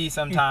kind of see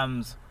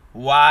sometimes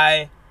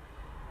why.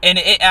 And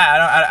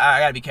I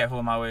gotta be careful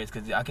with my words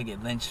because I could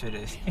get lynched for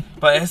this.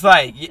 But it's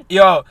like,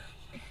 yo,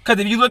 because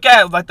if you look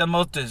at, like, the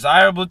most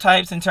desirable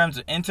types in terms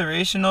of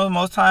interracial,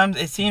 most times,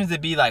 it seems to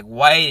be, like,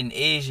 white and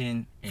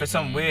Asian for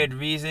some weird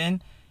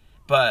reason.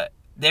 But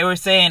they were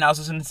saying, I was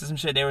listening to some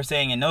shit, they were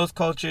saying in those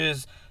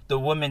cultures, the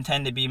women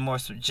tend to be more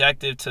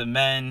subjective to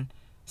men.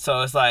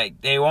 So it's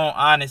like, they won't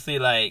honestly,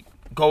 like,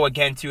 go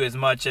against you as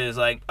much as,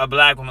 like, a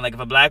black woman. Like, if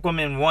a black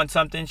woman wants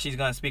something, she's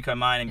gonna speak her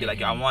mind and be like,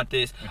 yo, I want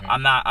this.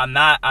 I'm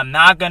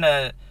not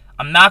gonna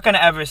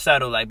ever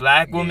settle. Like,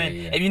 black women,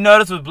 if you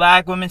notice with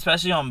black women,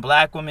 especially on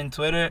black women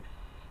Twitter,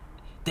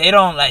 they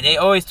don't, like, they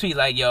always tweet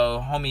like, yo,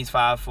 homie's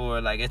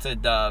 5'4", like, it's a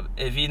dub.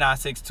 If he not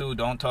 6'2",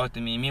 don't talk to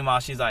me.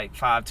 Meanwhile, she's like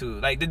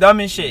 5'2", like the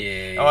dumbest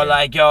shit. Or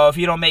like, yo, if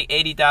you don't make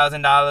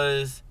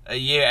 $80,000 a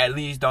year at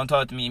least, don't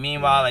talk to me.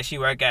 Meanwhile, like, she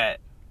work at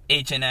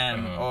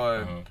H&M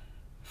or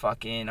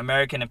fucking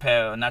American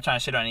Apparel. Not trying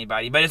to shit on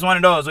anybody, but it's one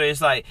of those where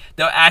it's like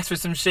they'll ask for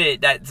some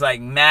shit that's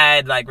like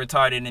mad, like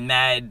retarded and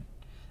mad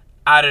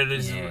out of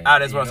this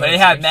world. So they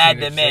have mad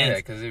demands.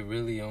 Because it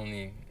really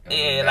only.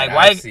 Like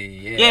white,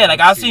 like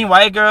I've seen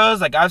white girls,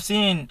 like I've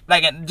seen,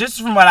 like, just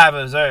from what I've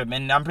observed,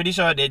 and I'm pretty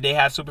sure they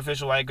have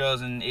superficial white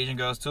girls and Asian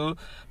girls too,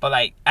 but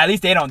like at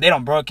least they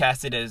don't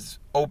broadcast it as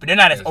open. They're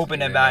not as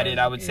open about it,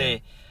 I would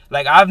say.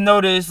 Like I've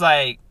noticed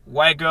like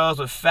white girls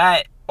with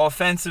fat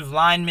offensive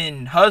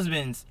linemen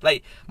husbands,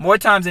 like more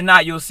times than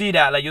not you'll see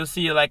that. Like you'll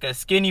see like a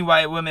skinny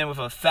white woman with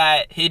a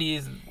fat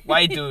hideous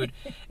white dude,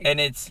 and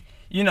it's,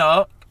 you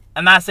know,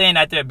 I'm not saying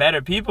that they're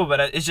better people, but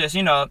it's just,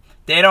 you know,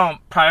 they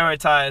don't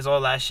prioritize all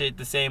that shit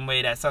the same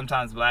way that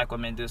sometimes black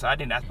women do. So I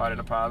think that's part of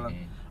the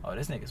problem. Oh,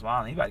 this nigga's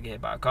wild. He about to get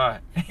hit by a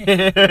car.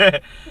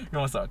 You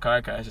almost saw a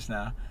car crash just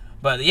now.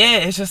 But yeah,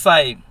 it's just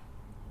like,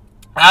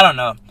 I don't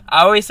know.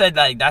 I always said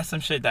like that's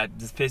some shit that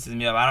just pisses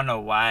me off. I don't know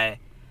why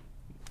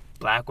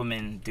black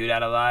women do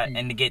that a lot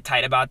and to get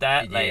tight about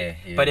that. Like,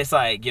 but it's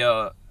like,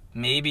 yo,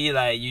 maybe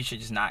like you should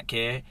just not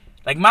care.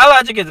 Like my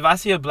logic is if I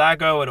see a black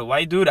girl with a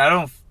white dude, I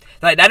don't.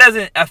 Like, that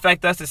doesn't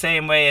affect us the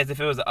same way as if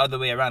it was the other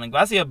way around. Like,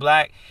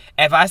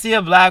 if I see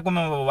a black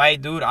woman with a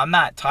white dude, I'm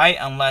not tight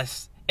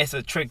unless it's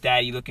a trick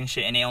daddy looking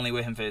shit and they only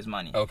with him for his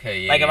money.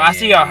 Okay, yeah. Like, if I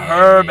see a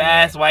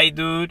herb-ass white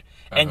dude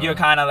and you're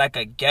kind of like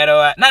a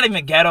ghetto, not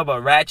even ghetto,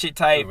 but ratchet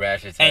type.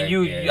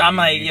 And I'm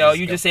like, yo,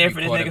 you just say it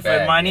for this nigga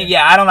for money?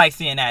 Yeah, I don't like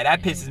seeing that.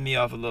 That pisses me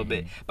off a little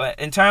bit. But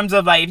in terms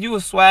of, like, if you a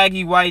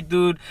swaggy white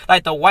dude,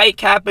 like the white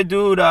Kappa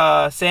dude,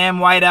 Sam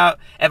Whiteout,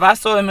 if I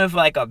saw him with,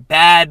 like, a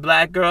bad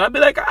black girl, I'd be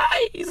like,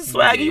 alright, he's a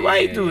swaggy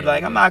white dude.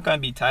 Like, I'm not gonna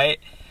be tight.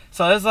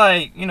 So it's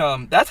like, you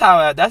know, that's how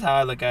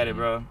I look at it,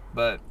 bro.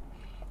 But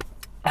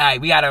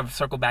alright, we gotta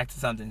circle back to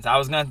something. So I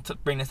was gonna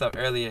bring this up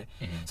earlier.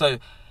 So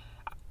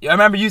I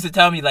remember you used to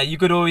tell me, like, you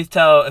could always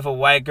tell if a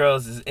white girl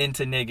is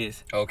into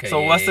niggas. Okay.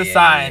 So what's the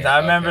signs? I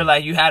remember,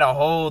 like, you had a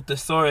whole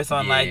thesaurus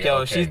on, like,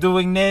 yo, she's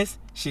doing this,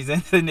 she's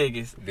into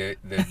niggas.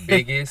 The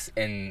biggest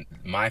and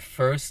my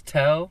first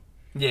tell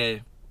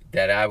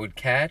that I would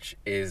catch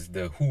is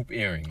the hoop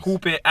earrings.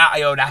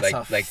 Yo,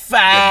 that's like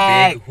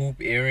fact. The big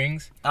hoop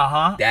earrings.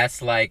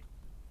 That's like,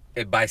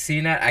 by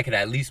seeing that, I could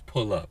at least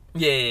pull up.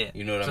 Yeah.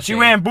 You know what I'm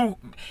saying?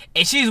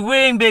 So she's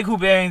wearing big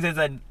hoop earrings as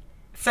a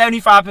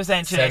 75%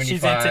 chance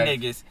she's into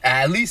niggas.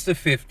 At least a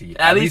 50.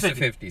 At least a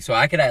 50. So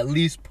I could at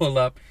least pull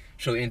up.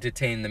 She'll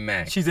entertain the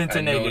max. She's into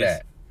niggas. Know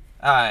that.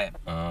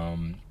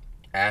 Alright.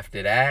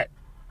 After that,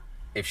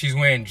 if she's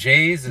wearing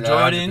J's,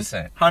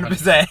 Jordans,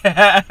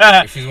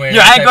 100%. If she's wearing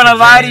I ain't gonna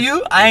lie to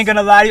you.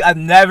 I've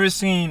never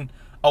seen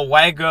a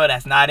white girl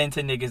that's not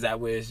into niggas that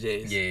wears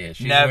J's. Yeah.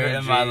 She's never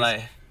in my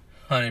life.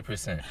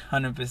 100%.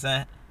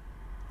 100%.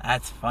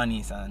 That's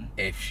funny, son.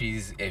 If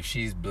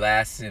she's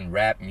blasting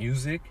rap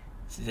music,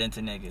 she's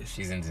into niggas.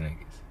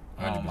 100%.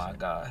 Oh my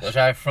gosh. They'll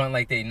try to front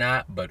like they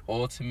not, but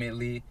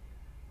ultimately,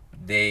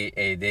 these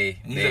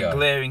are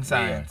glaring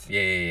signs.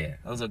 Yeah.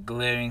 Those are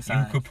glaring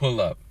signs. You could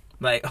pull up.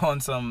 Like on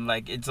some,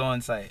 like it's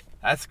on site.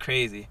 That's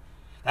crazy.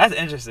 That's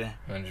interesting.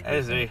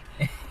 100%.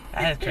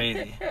 That's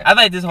crazy. I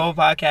like this whole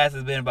podcast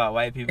has been about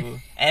white people,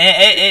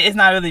 and it's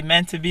not really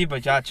meant to be,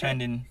 but y'all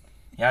trending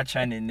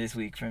this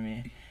week for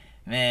me,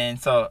 man.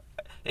 So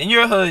in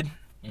your hood,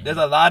 there's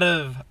a lot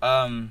of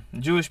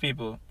Jewish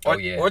people,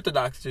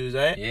 Orthodox Jews,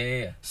 right?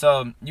 Yeah.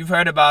 So you've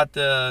heard about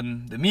the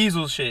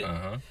measles shit.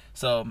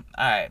 So all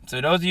right. So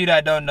those of you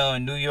that don't know,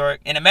 in New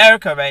York, in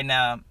America right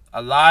now,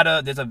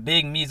 there's a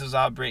big measles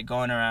outbreak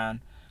going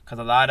around because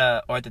a lot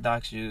of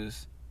Orthodox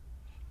Jews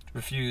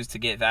refuse to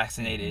get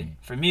vaccinated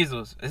for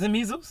measles. Is it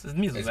measles? It's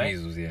measles, right?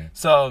 It's measles, yeah.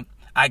 So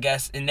I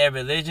guess in their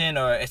religion,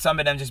 or some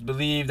of them just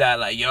believe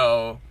that, like,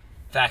 yo,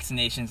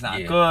 vaccination's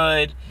not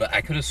good. But I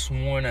could have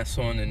sworn I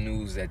saw in the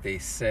news that they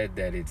said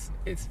that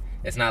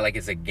it's not like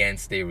it's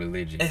against their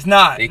religion. It's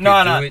not.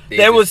 No.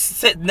 There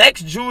was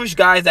next Jewish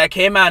guys that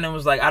came out and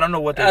was like, I don't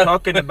know what they're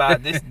talking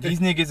about. These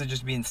niggas are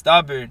just being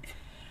stubborn.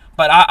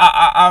 But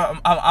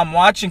I'm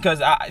watching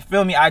because I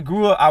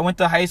went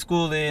to high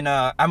school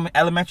I'm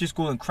elementary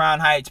school in Crown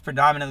Heights,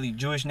 predominantly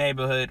Jewish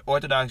neighborhood,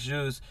 Orthodox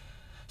Jews.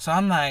 So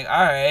I'm like,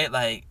 all right,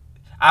 like,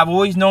 I've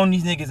always known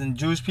these niggas and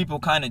Jewish people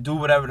kind of do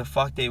whatever the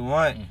fuck they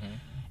want.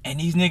 And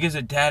these niggas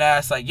are dead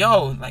ass like,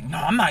 yo, like, no,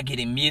 I'm not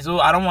getting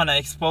measles. I don't want to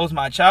expose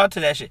my child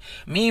to that shit.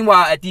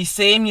 Meanwhile, at these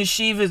same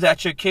yeshivas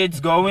that your kids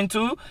go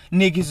into,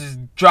 niggas is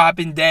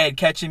dropping dead,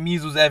 catching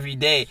measles every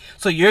day.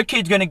 So your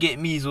kid's gonna get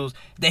measles,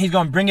 then he's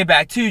gonna bring it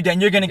back to you,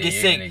 then you're gonna get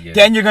sick.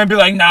 Then you're gonna be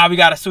like, nah, we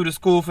gotta sue the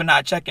school for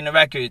not checking the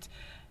records.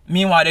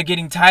 Meanwhile, they're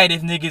getting tired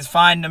if niggas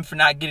find them for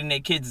not getting their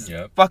kids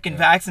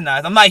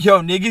vaccinated. I'm like, yo,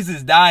 niggas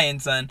is dying,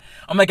 son.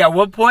 I'm like, at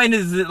what point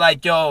is it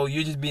like, yo,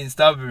 you're just being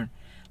stubborn?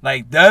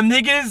 Like, them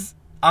niggas,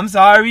 I'm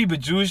sorry, but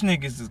Jewish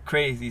niggas is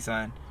crazy,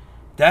 son.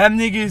 Them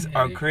niggas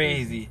are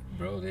crazy.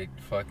 Bro, they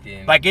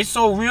fucking... Like, it's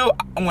so real.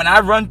 When I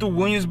run through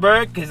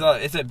Williamsburg, because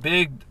it's a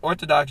big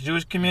Orthodox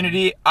Jewish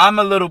community, I'm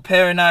a little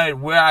paranoid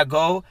where I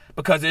go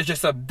because there's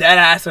just a dead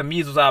ass of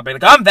measles out there.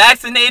 Like, I'm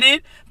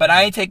vaccinated, but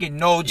I ain't taking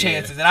no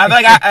chances. And I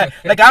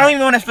don't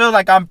even want to feel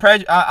like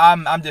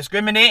I'm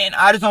discriminating.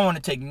 I just don't want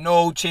to take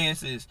no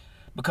chances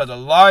because a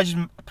large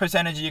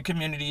percentage of your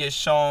community is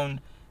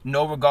shown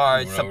no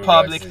regards to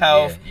public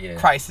health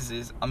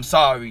crises. I'm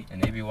sorry.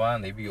 And they be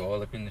wild. They be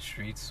all up in the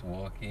streets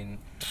walking.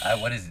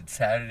 What is it?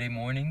 Saturday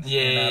mornings?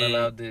 Yeah. They're not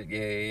allowed to.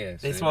 Yeah.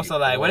 So they supposed to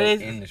like what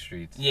is in the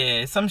streets?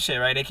 Yeah, some shit,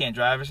 right? They can't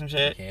drive or some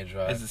shit. They can't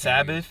drive. It's a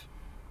Sabbath.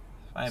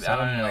 I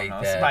don't know. Like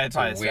that.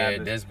 Probably where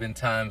there's been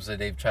times that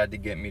they've tried to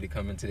get me to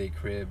come into their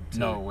crib.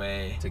 No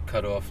way. To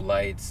cut off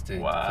lights. To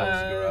close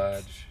the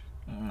garage.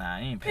 Nah, I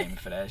ain't paying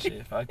for that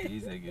shit. Fuck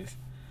these niggas.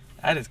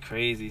 That is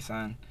crazy,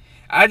 son.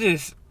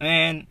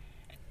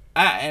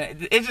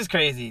 It's just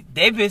crazy.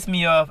 They piss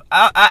me off.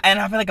 And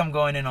I feel like I'm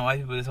going in on white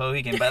people this whole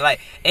weekend. But,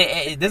 like,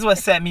 this is what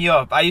set me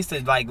off. I used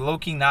to, like,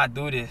 low-key not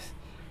do this.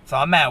 So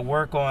I'm at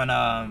work on,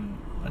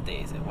 what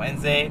day is it?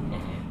 Wednesday.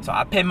 Mm-hmm. So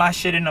I put my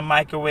shit in the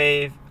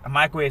microwave.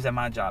 Microwaves at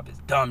my job is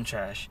dumb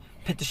trash.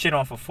 Put the shit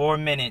on for 4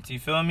 minutes. You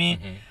feel me?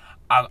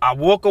 Mm-hmm. I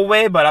walk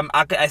away, but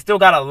I still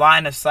got a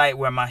line of sight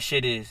where my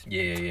shit is.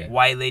 Yeah.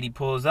 White lady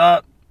pulls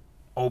up,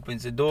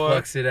 opens the door.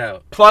 Plucks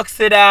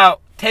it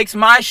out. Takes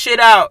my shit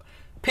out.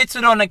 Puts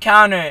it on the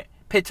counter,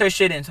 puts her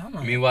shit in. So I'm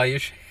like, meanwhile, your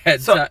shit.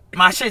 So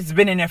my shit's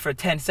been in there for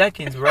 10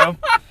 seconds, bro.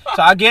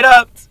 So I get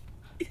up.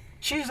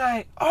 She's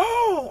like,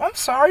 oh, I'm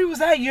sorry. Was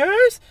that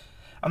yours?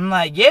 I'm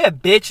like, yeah,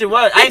 bitch, it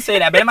was. I didn't say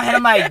that, but in my head,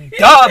 I'm like,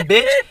 duh,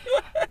 bitch.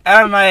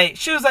 And I'm like,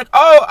 she was like,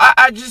 oh,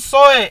 I just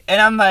saw it. And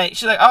I'm like,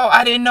 she's like, oh,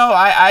 I didn't know.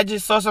 I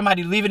just saw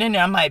somebody leave it in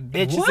there. I'm like,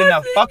 bitch, it's in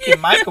the fucking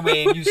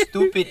microwave, you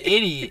stupid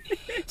idiot.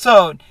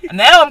 So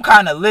now I'm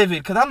kind of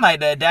livid because I'm like,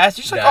 that's.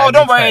 She's like, oh,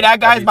 don't worry,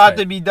 that guy's about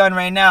to be done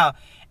right now.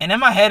 And in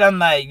my head, I'm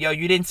like, yo,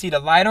 you didn't see the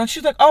light on?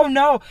 She's like, oh,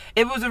 no,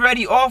 it was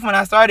already off when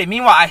I started.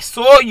 Meanwhile, I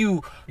saw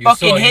you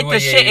fucking hit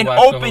the shit and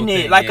open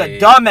it like a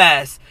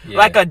dumbass. Yeah.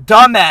 Like a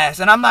dumbass.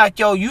 And I'm like,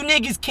 yo, you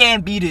niggas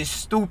can't be this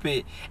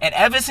stupid. And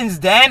ever since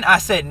then, I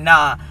said,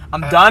 nah,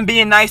 I'm done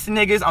being nice to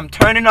niggas. I'm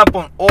turning up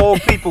on all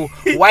people.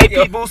 White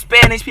people,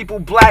 Spanish people,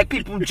 black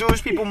people,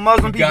 Jewish people,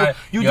 Muslim people.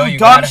 You do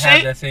dumb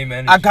shit.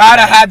 I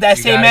gotta have that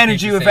same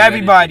energy with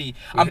everybody.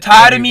 I'm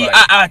tired of me.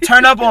 I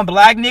turn up on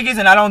black niggas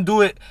and I don't do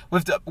it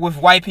with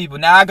white people.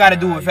 Now I gotta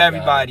do it with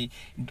everybody.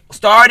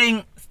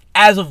 Starting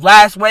as of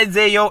last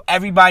Wednesday, yo,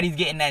 everybody's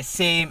getting that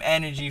same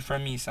energy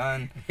from me,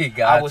 son.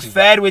 I was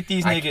fed with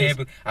these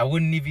niggas. I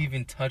wouldn't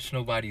even touch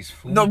nobody's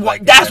food. No,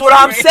 like that's what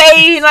I'm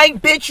saying.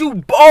 Like, bitch, you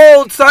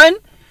bold, son.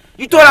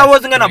 You thought I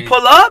wasn't gonna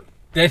pull up?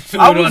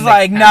 I was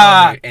like,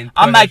 nah.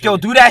 I'm like, yo,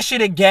 do that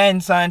shit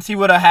again, son. See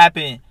what'll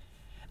happen.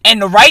 And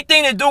the right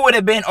thing to do would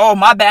have been, oh,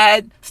 my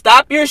bad.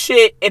 Stop your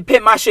shit and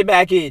put my shit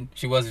back in.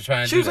 She wasn't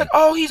trying to do that. She was like,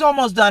 oh, he's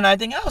almost done, I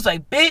think. I was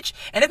like, bitch.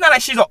 And it's not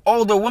like she's an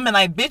older woman.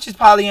 Like, bitch is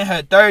probably in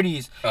her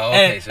 30s. Oh,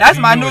 okay. And so that's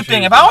my new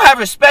thing. If I don't have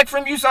respect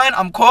from you, son,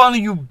 I'm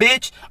calling you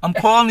bitch. I'm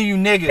calling you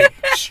nigga.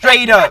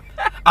 Straight up.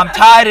 I'm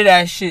tired of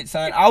that shit,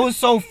 son. I was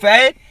so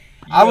fed.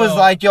 I was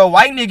like, yo,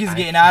 white niggas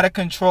getting out of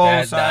control,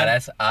 son. Nah,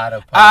 that's out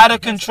of pocket. Out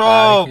of control.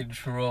 Out of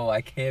control.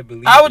 I can't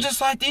believe I was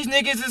just like, these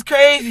niggas is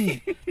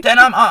crazy. Then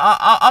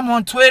I'm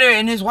on Twitter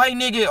and this white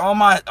nigga on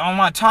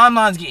my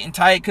timeline's getting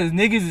tight because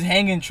niggas is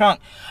hanging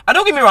Trump. I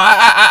don't get me wrong.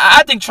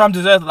 I think Trump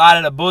deserves a lot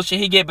of the bullshit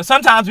he get, but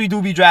sometimes we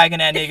do be dragging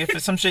that nigga for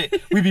some shit.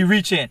 We be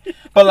reaching.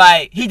 But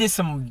like, he did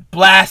some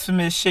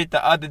blasphemous shit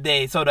the other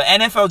day. So the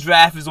NFL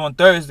draft is on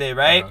Thursday,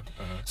 right?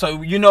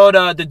 So you know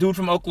the dude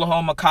from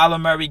Oklahoma,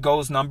 Kyler Murray,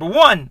 goes number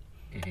 1.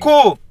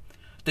 Cool.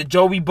 The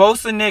Joey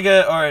Bosa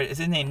nigga, or is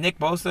his name Nick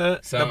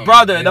Bosa?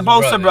 The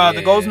Bosa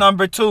brother goes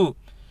number 2.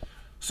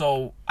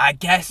 So I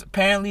guess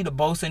apparently the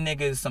Bosa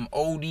nigga is some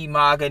OD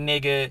MAGA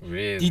nigga.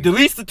 Really? He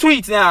deletes the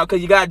tweets now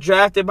because you got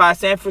drafted by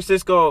San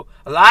Francisco.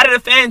 A lot of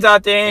the fans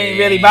out there ain't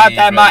really about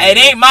that MAGA. It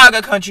ain't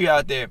MAGA country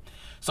out there.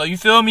 So you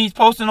feel me? He's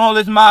posting all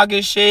this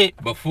MAGA shit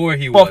before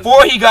he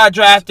got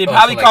drafted,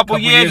 probably a couple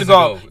years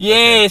ago. Yeah,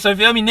 okay. So you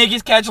feel me?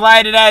 Niggas catch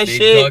light of that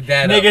shit.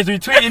 Niggas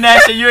retweeting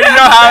that shit. You already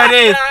know how it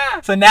is.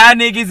 So now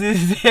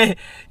niggas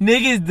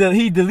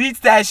he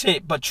deletes that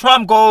shit. But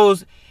Trump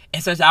goes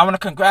and says, I want to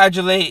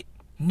congratulate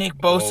Nick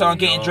Bosa on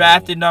getting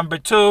drafted number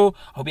 2.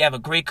 Hope you have a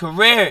great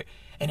career.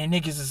 And then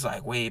niggas is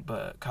like, wait,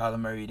 but Kyler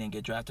Murray didn't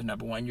get drafted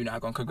number 1. You're not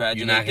going to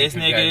congratulate this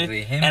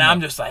nigga? And I'm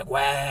just like,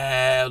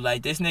 wow.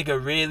 Like, this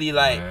nigga really,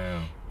 like...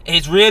 Wow.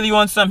 It's really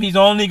on some. He's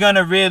only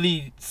gonna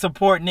really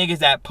support niggas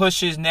that push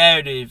his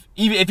narrative.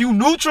 Even if you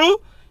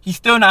neutral, he's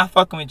still not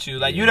fucking with you.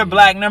 Like, you the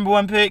black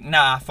 #1 pick,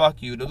 nah,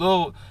 fuck you.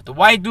 The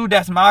white dude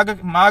that's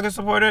MAGA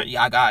supporter,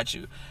 yeah, I got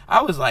you.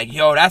 I was like,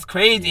 yo, that's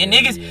crazy. And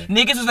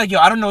niggas was like, yo,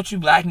 I don't know what you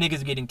black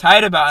niggas getting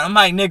tight about. And I'm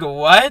like, nigga,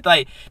 what?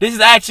 Like, this is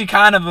actually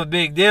kind of a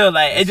big deal.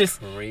 Like,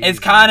 it's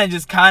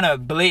kind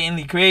of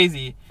blatantly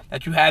crazy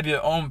that you have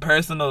your own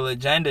personal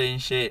agenda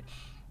and shit.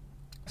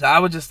 So I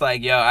was just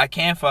like, yo, I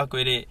can't fuck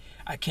with it.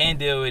 I can't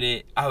deal with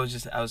it. I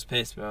was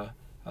pissed, bro.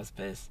 I was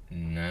pissed.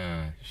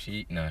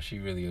 She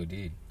really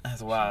OD'd.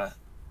 That's wild.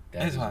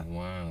 That's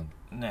wild.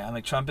 Yeah, I'm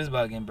like, Trump is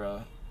bugging,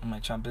 bro.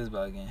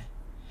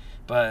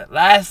 But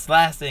last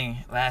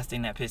thing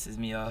that pisses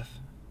me off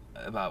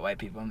about white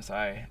people. I'm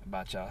sorry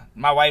about y'all.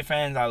 My white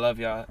friends, I love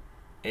y'all.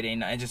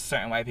 It's just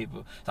certain white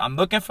people. So I'm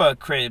looking for a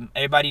crib.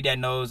 Everybody that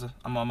knows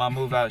I'm on my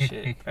move out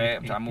shit. Right?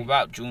 I'm trying to move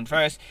out June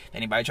 1st.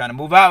 Anybody trying to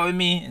move out with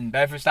me in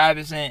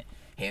Bedford-Stuyvesant,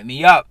 hit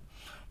me up.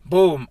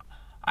 Boom.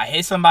 I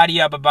hit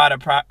somebody up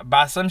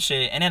about some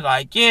shit, and they're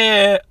like,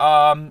 yeah,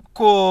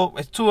 cool.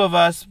 It's 2 of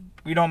us.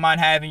 We don't mind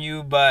having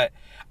you, but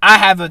I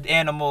have an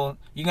animal.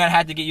 You're going to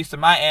have to get used to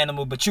my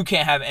animal, but you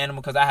can't have an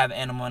animal because I have an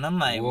animal. And I'm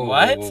like,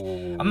 what?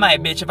 I'm like,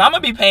 bitch, if I'm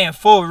going to be paying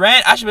full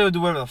rent, I should be able to do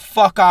whatever the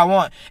fuck I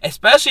want,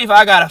 especially if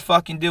I got to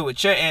fucking deal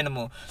with your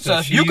animal. So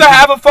if you could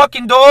have a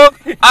fucking dog,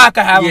 I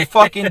could have a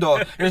fucking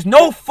dog. There's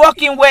no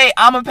fucking way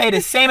I'm going to pay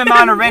the same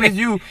amount of rent as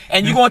you,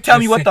 and you're going to tell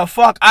me what the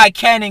fuck I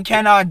can and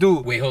cannot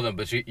do. Wait, hold on,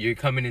 but you're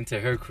coming into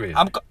her crib.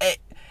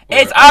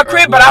 It's our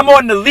crib, but I'm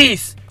on the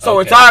lease, so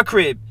it's our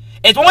crib.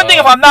 It's one thing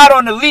if I'm not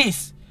on the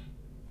lease.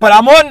 But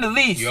I'm on the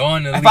lease. You're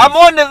on the lease. If I'm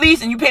on the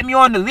lease and you put me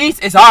on the lease,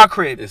 it's our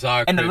crib.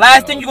 And the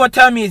last thing you're going to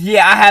tell me is,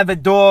 yeah, I have a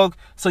dog,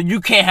 so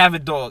you can't have a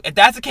dog. If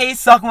that's the case,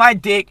 suck my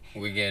dick,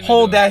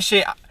 hold that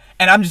shit,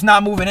 and I'm just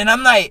not moving. And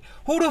I'm like,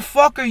 who the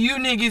fuck are you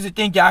niggas that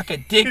think y'all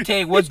could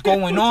dictate what's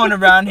going on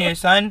around here,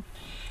 son?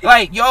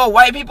 Like, yo,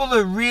 white people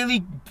are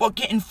really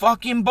getting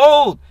fucking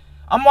bold.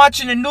 I'm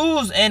watching the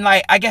news, and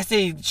like, I guess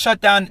they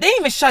shut down. They didn't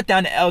even shut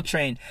down the L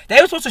train.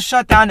 They were supposed to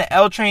shut down the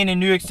L train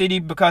in New York City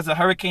because of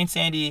Hurricane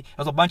Sandy. There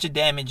was a bunch of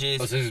damages.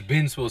 Oh, so it's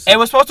been supposed to. It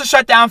was supposed to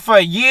shut down for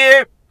a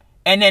year,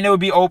 and then it would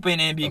be open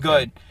and be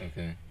good.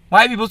 Okay.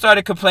 White people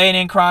started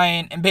complaining,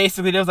 crying, and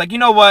basically they was like, you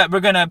know what?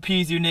 We're gonna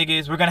appease you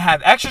niggas. We're gonna have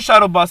extra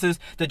shuttle buses.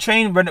 The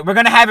train, we're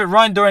gonna have it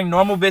run during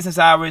normal business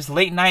hours,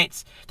 late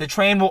nights. The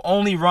train will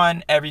only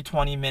run every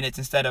 20 minutes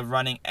instead of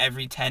running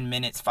every 10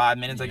 minutes, 5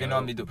 minutes like it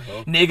normally do.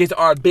 Niggas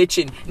are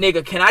bitching.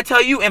 Nigga, can I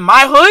tell you, in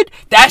my hood,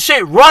 that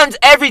shit runs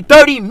every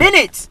 30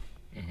 minutes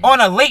on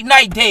a late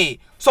night day.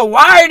 So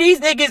why are these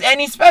niggas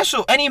any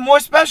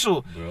more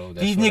special? Bro,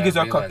 these niggas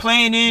are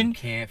complaining. You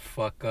can't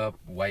fuck up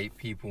white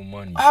people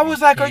money. I was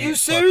like, are you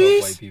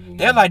serious?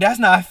 They're like, that's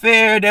not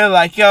fair. They're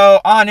like, yo,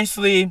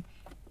 honestly,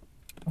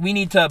 we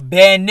need to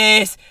ban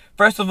this.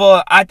 First of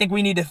all, I think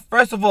we need to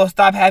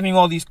stop having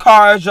all these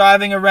cars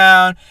driving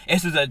around.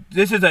 This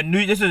is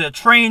a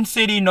train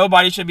city.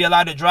 Nobody should be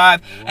allowed to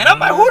drive. And I'm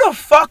like, who the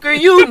fuck are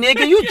you,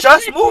 nigga? You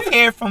just moved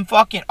here from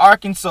fucking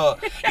Arkansas.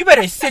 You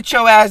better sit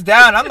your ass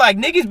down. I'm like,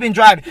 niggas been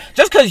driving.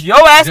 Just cause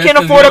your ass can't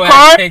afford a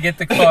car. Can't get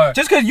the car.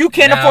 Just cause you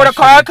can't afford a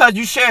car cause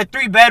you share a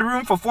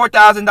 3-bedroom for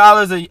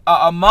 $4,000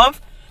 a month.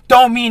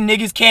 Don't mean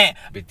niggas can't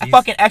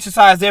fucking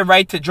exercise their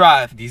right to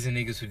drive. These are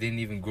niggas who didn't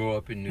even grow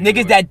up in New York.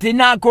 Niggas that did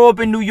not grow up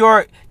in New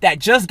York, that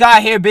just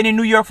got here, been in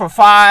New York for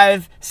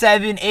 5,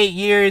 7, 8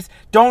 years,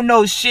 don't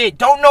know shit,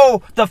 don't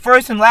know the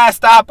first and last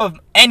stop of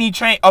any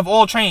train, of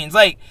all trains.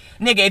 Like,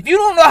 nigga, if you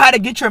don't know how to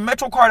get your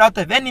Metro card out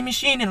the vending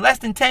machine in less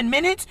than 10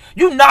 minutes,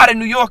 you not a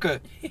New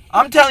Yorker.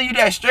 I'm telling you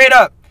that straight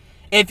up.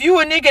 If you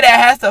a nigga that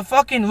has to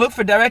fucking look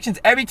for directions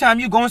every time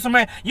you going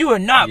somewhere, you are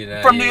not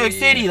from New York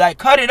City. Like,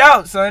 cut it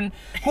out, son.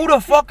 Who the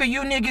fuck are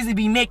you niggas to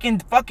be making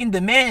fucking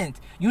demands?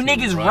 You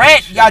niggas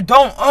rent, y'all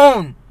don't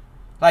own.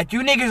 Like,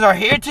 you niggas are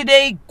here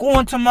today,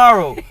 going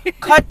tomorrow.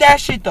 Cut that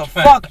shit the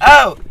fuck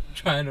out.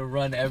 Trying to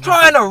run everything.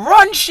 Trying to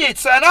run shit,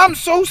 son. I'm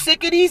so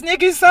sick of these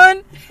niggas,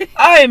 son.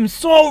 I am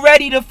so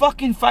ready to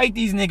fucking fight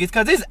these niggas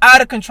because it's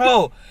out of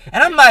control.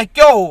 And I'm like,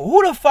 yo,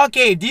 who the fuck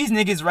gave these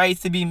niggas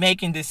rights to be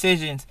making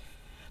decisions?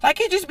 Like,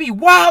 it just be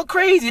wild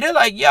crazy. They're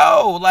like,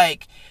 yo,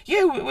 like,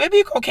 yeah, it'd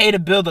be okay to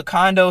build a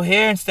condo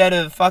here instead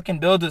of fucking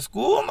build a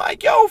school. I'm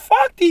like, yo,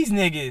 fuck these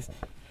niggas.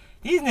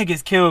 These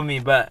niggas kill me,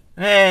 but,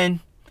 man,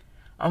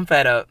 I'm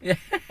fed up.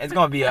 It's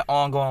going to be an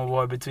ongoing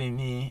war between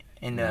me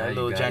and the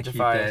little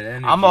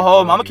gentrifiers. I'm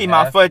going to keep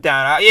my foot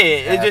down.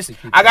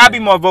 I got to be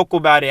more vocal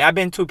about it. I've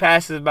been too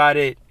passive about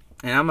it.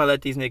 And I'm going to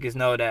let these niggas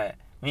know that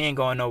we ain't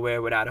going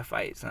nowhere without a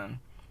fight, son.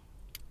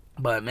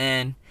 But,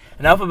 man,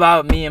 enough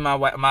about me and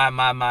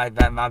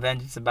my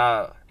vengeance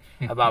about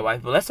white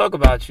people. Let's talk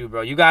about you,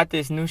 bro. You got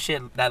this new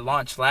shit that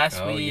launched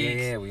last week. Oh,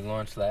 yeah, we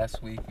launched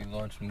last week. We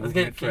launched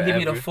Movement Forever. Give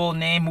me the full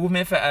name,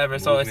 Movement Forever.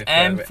 So it's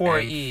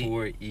M4E.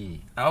 M4E.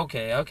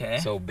 Okay.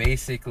 So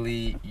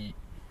basically,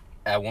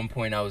 at one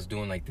point I was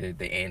doing like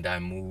the and I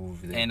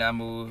move, and I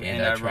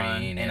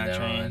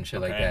run, shit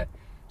like that.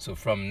 So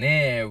from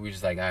there, we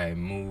just like, all right,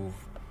 move.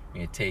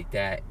 we're gonna take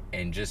that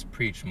and just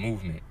preach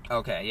movement.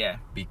 Okay, yeah.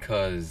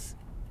 Because,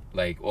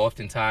 like,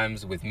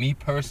 oftentimes with me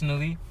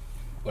personally,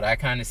 what I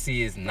kind of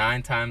see is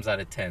 9 times out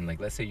of 10, like,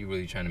 let's say you're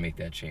really trying to make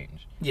that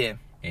change. Yeah.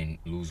 And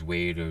lose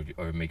weight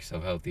or make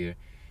yourself healthier.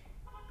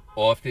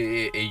 Often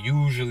it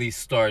usually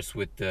starts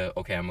with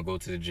okay, I'm gonna go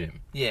to the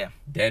gym. Yeah.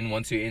 Then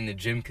once you're in the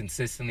gym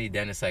consistently,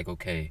 then it's like,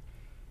 okay,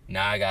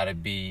 now I gotta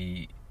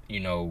be,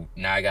 now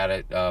I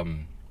gotta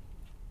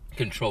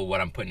control what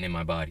I'm putting in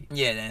my body.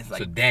 Yeah, then it's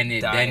like so then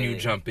you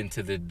jump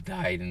into the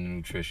diet and the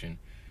nutrition.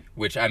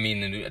 Which, I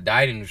mean, the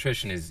diet and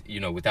nutrition is,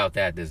 without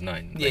that, there's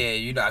nothing. Like, yeah,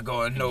 you're not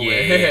going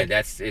nowhere. Yeah,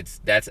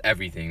 that's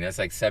everything. That's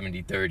like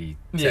 70-30.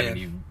 Yeah.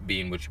 70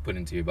 being what you put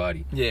into your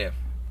body. Yeah.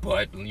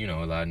 But, a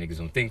lot of niggas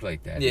don't think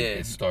like that. Yeah.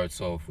 It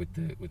starts off with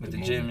the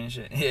gym and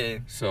shit. Yeah.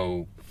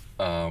 So,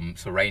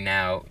 so right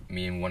now,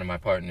 me and one of my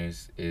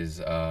partners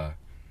is,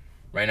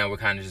 right now we're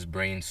kind of just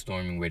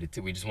brainstorming where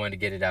we just wanted to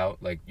get it out.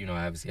 Like, I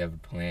obviously have a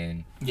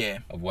plan. Yeah.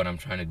 Of what I'm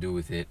trying to do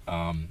with it.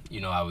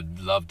 I would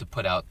love to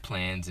put out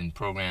plans and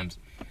programs.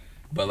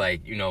 But,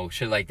 like,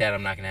 shit like that,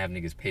 I'm not going to have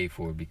niggas pay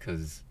for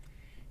because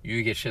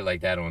you get shit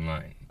like that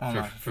online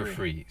for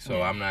free. So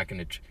yeah. I'm not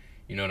going to,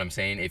 you know what I'm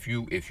saying? If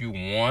you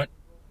want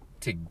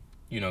to,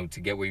 to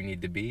get where you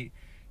need to be,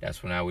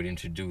 that's when I would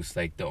introduce,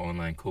 like, the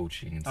online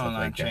coaching and stuff like that.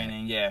 Online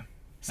training, yeah.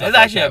 There's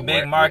actually a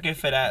big market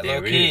for that, low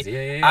key.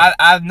 Yeah.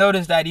 I've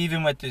noticed that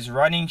even with this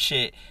running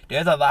shit,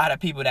 there's a lot of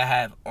people that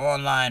have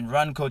online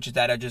run coaches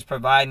that are just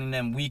providing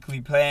them weekly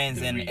plans,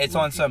 and it's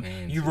on some.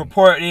 You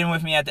report in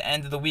with me at the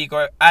end of the week,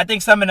 or I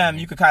think some of them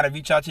you could kind of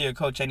reach out to your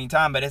coach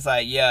anytime. But it's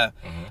like,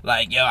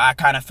 like, yo, I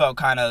kind of felt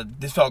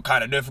this felt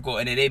kind of difficult,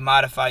 and then they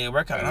modify your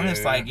workout. And I'm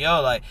just like,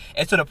 yo, like,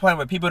 it's to the point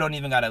where people don't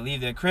even gotta leave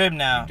their crib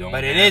now.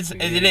 But it is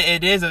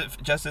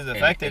just as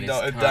effective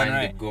though if done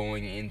right.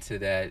 Going into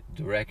that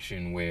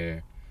direction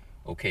where,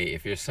 okay,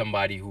 if you're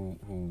somebody who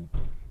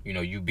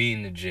you be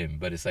in the gym,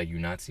 but it's like you're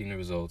not seeing the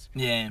results.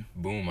 Yeah.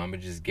 Boom, I'm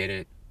gonna just get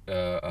it,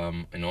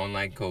 an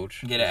online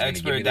coach. Get an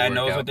expert that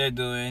knows what they're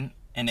doing,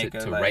 and they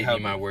can write help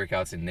me my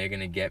workouts, and they're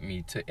gonna get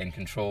me and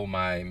control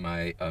my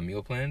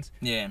meal plans.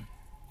 Yeah.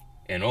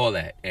 And all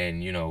that,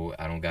 and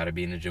I don't gotta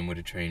be in the gym with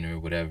a trainer or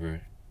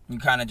whatever. You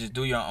kind of just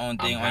do your own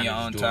thing on your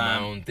own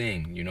time. My own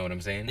thing. You know what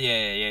I'm saying?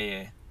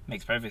 Yeah.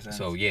 Makes perfect sense.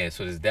 So yeah,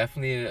 so there's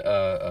definitely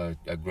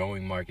a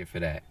growing market for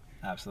that.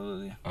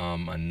 Absolutely.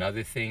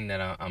 Another thing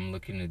that I'm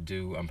looking to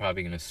do, I'm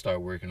probably going to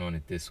start working on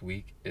it this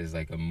week, is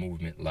like a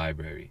movement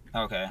library.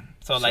 Okay.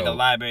 So like a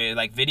library,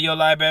 like video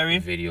library?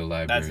 Video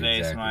library, that's very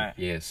exactly. smart.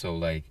 Yeah, so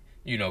like,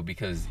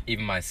 because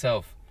even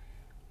myself,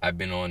 I've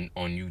been on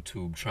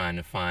YouTube trying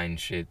to find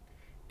shit,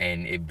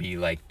 and it'd be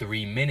like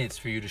 3 minutes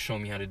for you to show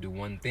me how to do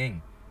one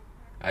thing.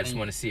 I just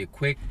want to see a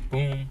quick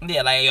boom.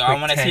 Yeah, like, I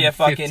want to see a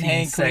fucking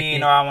hand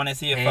clean, or I want to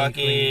see a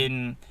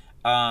fucking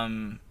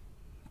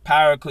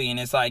power clean.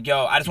 It's like,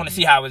 yo, I just want to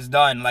see how it's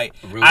done. Like,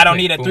 I don't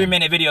need a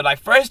 3-minute video. Like,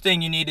 first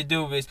thing you need to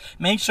do is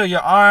make sure your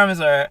arms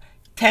are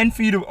 10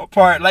 feet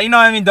apart. Like, you know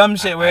what I mean? Dumb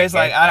shit where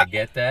I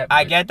get that.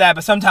 I get that,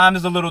 but sometimes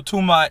it's a little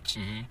too much.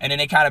 And then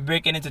they kind of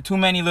break it into too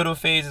many little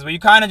phases where you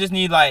kind of just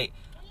need, like,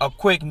 a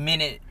quick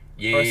minute.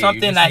 Or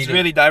something that's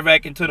really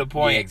direct and to the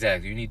point. Yeah,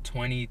 exactly. You need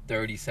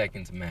 20-30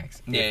 seconds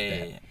max.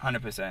 Yeah,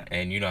 100%.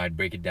 And, I'd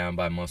break it down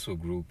by muscle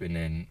group, and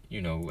then,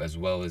 as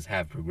well as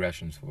have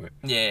progressions for it.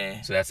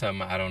 Yeah. So that's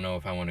something, I don't know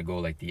if I want to go,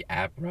 like, the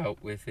app route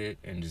with it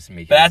and just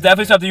make it. But that's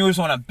definitely something you just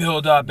want to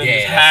build up and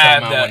just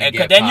have.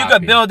 Then you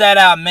could build that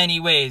out many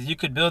ways. You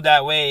could build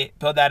that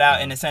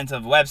out in the sense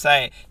of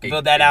website,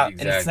 build that out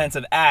in the sense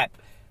of app.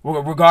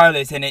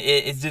 Regardless, and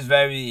it's just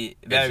very,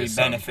 very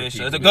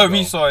beneficial. It's a good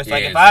resource.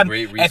 Like, if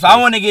I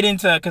want to get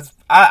into, because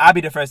I'll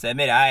be the first to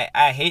admit it,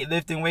 I hate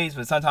lifting weights,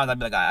 but sometimes I'll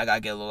be like, I gotta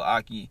get a little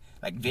aki.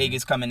 Like,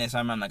 Vegas coming this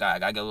summer, I'm like, I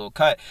gotta get a little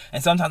cut.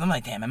 And sometimes I'm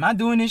like, damn, am I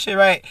doing this shit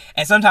right?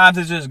 And sometimes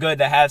it's just good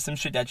to have some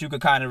shit that you could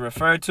kind of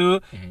refer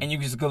to, and you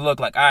just could look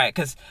like, all right,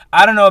 because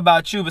I don't know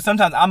about you, but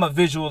sometimes I'm a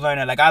visual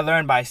learner. Like, I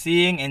learn by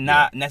seeing and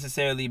not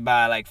necessarily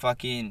by, like,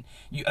 fucking,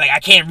 like,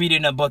 I can't read it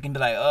in a book and be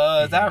like,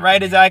 is that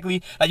right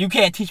exactly? Like, you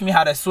can't teach me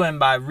how to swim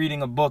by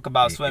reading a book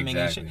about swimming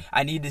and shit.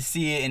 I need to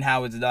see it and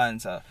how it's done.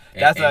 So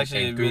that's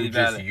actually really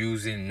valid. Just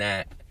using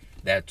that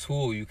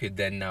tool, you could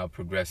then now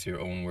progress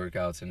your own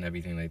workouts and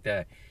everything like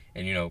that.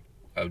 And,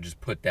 I would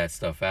just put that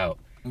stuff out.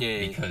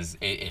 Yeah. Because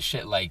it's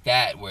shit like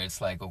that where it's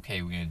like,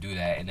 okay, we're going to do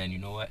that. And then, you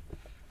know what?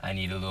 I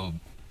need a little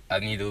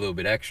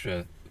bit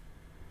extra.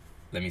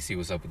 Let me see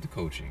what's up with the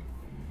coaching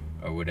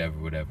or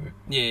whatever.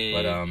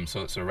 Yeah. But,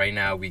 so right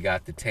now we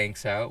got the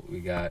tanks out. We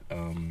got,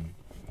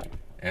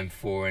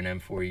 M4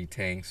 and M4E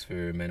tanks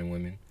for men and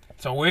women.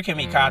 So where can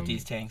we cop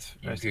these tanks?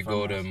 You could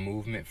go to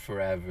Movement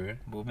Forever.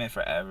 Movement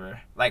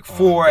Forever. Like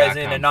 4 as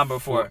in the number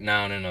 4.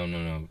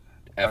 No.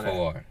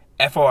 FOR.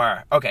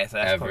 FOR. Okay, so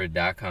that's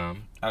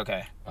Ever.com.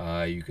 Okay.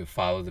 You can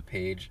follow the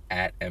page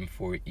at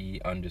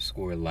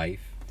M4E_life.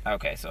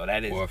 Okay, so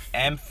that is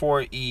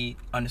M4E_life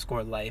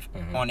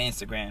on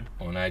Instagram.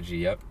 On IG,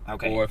 yep.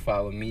 Okay. Or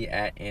follow me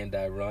at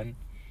 @AndIRun.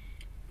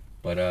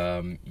 But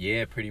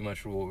yeah, pretty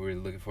much what we're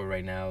looking for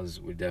right now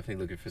is we're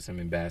definitely looking for some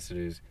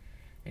ambassadors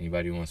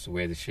Anybody who wants to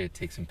wear the shit,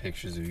 take some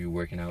pictures of you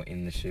working out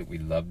in the shit.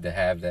 We'd love to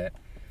have that.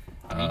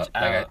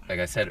 Like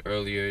I said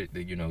earlier,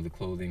 the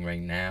clothing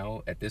right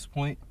now at this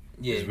point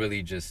is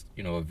really just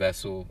a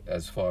vessel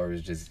as far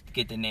as just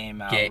get the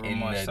name out, getting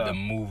the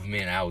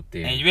movement out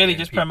there, and you really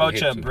just promote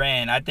your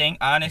brand. I think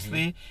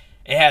honestly,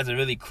 it has a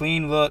really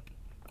clean look.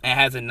 It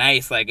has a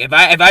nice if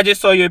I just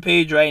saw your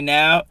page right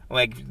now,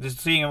 just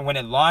seeing when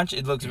it launched,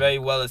 it looks very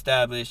well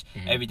established.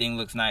 Everything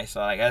looks nice. So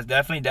that's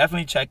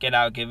definitely check it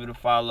out, give it a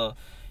follow.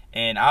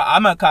 And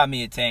I'm gonna cop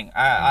me a tank.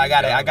 I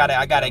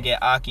gotta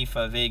get Aki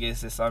for Vegas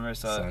this summer.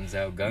 So sun's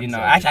out, guns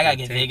out. Actually I gotta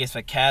get Vegas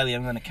for Cali.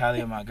 I'm going to Cali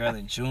with my girl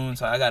in June.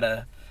 So I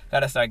gotta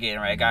start getting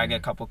right. Gotta get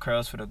a couple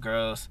curls for the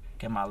girls.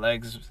 Get my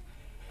legs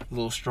a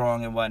little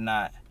strong and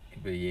whatnot.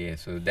 But yeah,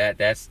 so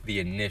that's the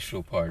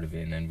initial part of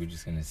it, and then we're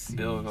just gonna see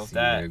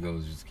where it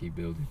goes. Just keep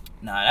building.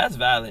 Nah, that's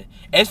valid.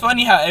 It's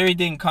funny how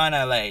everything kind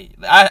of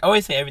I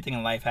always say everything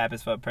in life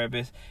happens for a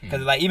purpose.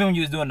 Because even when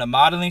you was doing the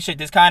modeling shit,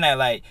 this kind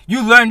of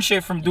you learn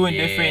shit from doing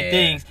different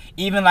things.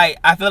 Even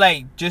I feel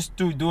just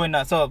through doing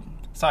that. So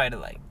sorry to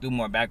do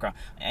more background.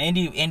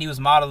 Andy was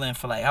modeling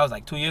for that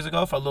was 2 years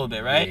ago for a little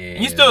bit, right? Yeah,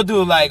 and you still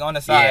do on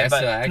the side,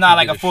 but it's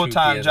not a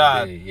full-time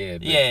job.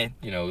 Yeah.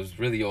 It was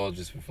really all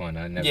just for fun.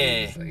 I never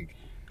was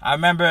I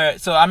remember,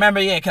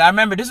 because I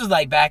remember this was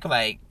back,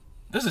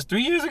 this is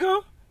 3 years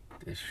ago?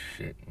 This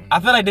shit. I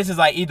feel this is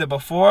either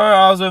before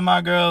I was with my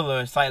girl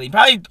or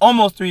probably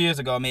almost 3 years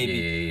ago,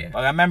 maybe. Yeah. But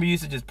I remember you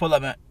used to just pull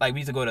up, we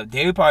used to go to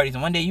daily parties,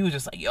 and one day you was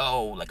just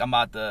yo, I'm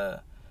about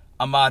to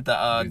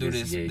do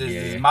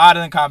this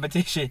modeling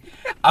competition.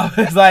 He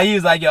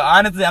was yo,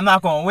 honestly, I'm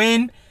not going to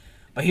win.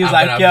 But he was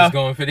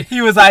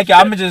he was yo,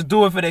 I'm gonna just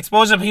do it for the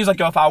exposure. But he was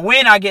yo, if I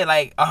win, I get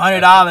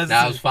 $100.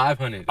 That was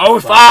 $500. Oh,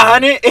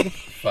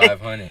 $500?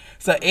 $500.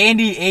 So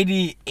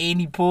Andy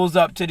pulls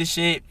up to the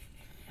shit.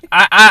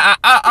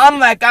 I'm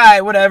all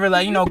right, whatever.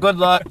 Good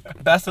luck,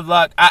 best of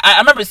luck. I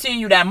remember seeing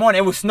you that morning.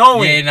 It was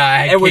snowing.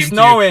 Yeah, it was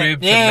snowing. To your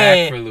crib to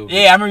Mac for a little bit.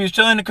 Yeah, I remember you was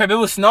chilling in the crib. It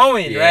was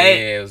snowing, right?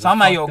 Yeah, it was so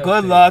I'm yo,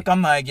 good luck.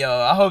 I'm yo,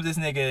 I hope this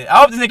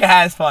nigga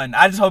has fun.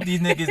 I just hope these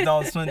niggas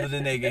don't swindle the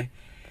nigga.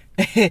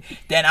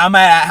 Then I'm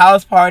at a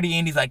house party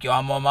and he's yo,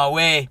 I'm on my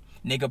way.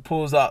 Nigga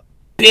pulls up.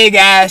 Big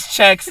ass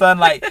check, son.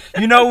 When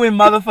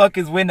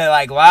motherfuckers win the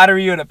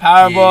lottery or the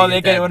Powerball,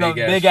 they get one of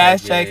those big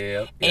ass checks.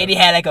 And he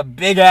had a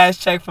big ass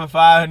check for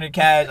 $500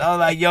 cash. I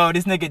was yo,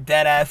 this nigga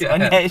dead ass on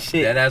that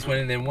shit. Dead ass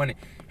winning, then won it.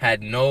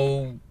 Had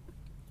no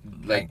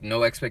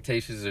no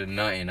expectations or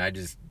nothing. I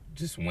just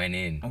went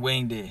in.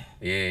 Winged it.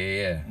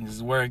 Yeah. It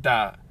just worked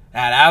out.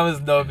 Nah, that was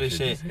dope as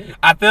shit.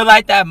 I feel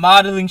that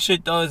modeling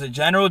shit though, as a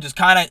general, just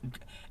kind of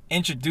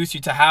introduce you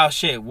to how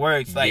shit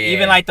works.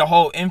 Even the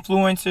whole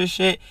influencer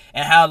shit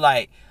and how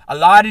a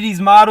lot of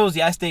these models,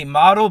 yes, they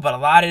model, but a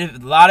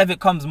lot of it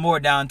comes more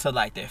down to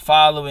their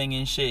following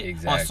and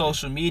shit on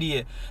social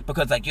media.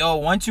 Because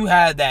once you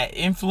have that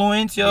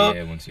influence,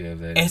 once you have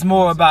that, it's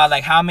more about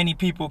how many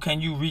people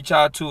can you reach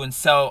out to and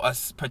sell a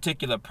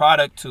particular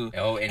product to.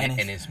 Oh, and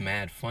it's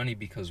mad funny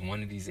because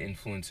one of these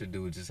influencer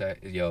dudes is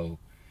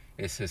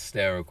it's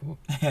hysterical.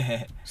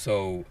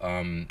 So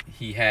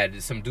he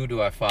had some dude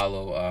who I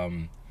follow.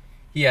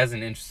 He has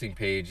an interesting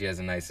page. He has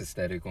a nice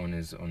aesthetic on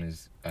his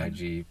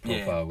IG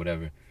profile,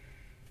 whatever.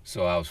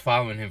 So I was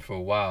following him for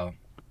a while,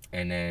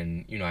 and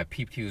then I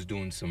peeped he was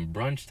doing some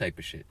brunch type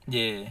of shit.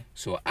 Yeah.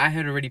 So I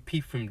had already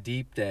peeped from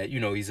deep that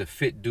he's a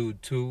fit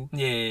dude too.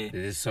 Yeah.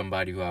 This is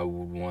somebody who I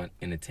would want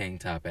in a tank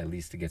top at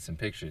least to get some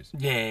pictures.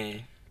 Yeah.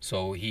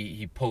 So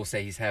he posts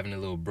that he's having a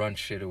little brunch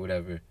shit or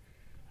whatever.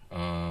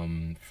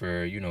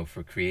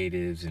 For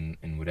creatives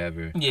and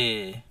whatever.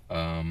 Yeah.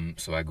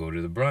 So I go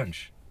to the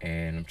brunch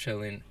and I'm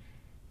chilling.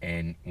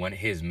 And one of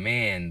his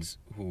mans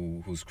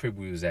whose crib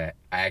we was at,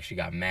 I actually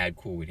got mad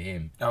cool with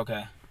him.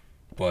 Okay.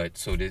 But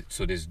so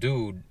this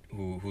dude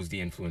who's the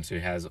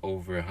influencer has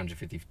over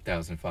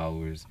 150,000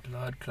 followers.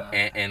 Blood clot.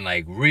 And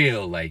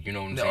real, you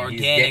know what I'm saying?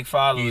 Organic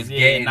followers, he's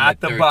getting not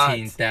the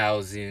bots.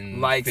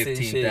 13,000, likes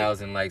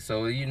 15,000 likes.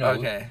 So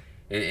okay.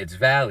 It's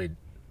valid.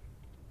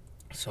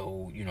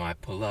 So I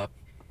pull up,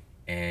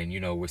 and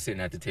we're sitting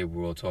at the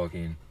table, we're all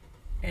talking.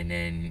 And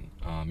then,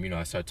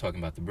 I start talking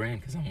about the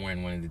brand because I'm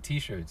wearing one of the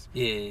T-shirts.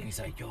 Yeah. And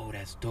he's yo,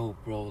 that's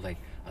dope, bro.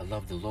 I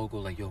love the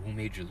logo. Yo, who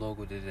made your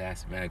logo? Did it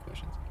ask mad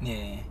questions?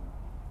 Yeah.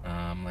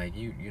 I'm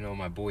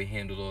my boy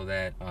handled all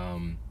that.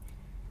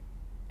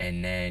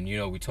 And then,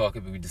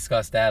 we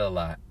discussed that a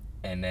lot.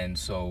 And then,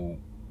 so,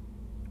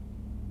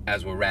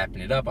 as we're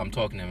wrapping it up, I'm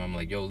talking to him.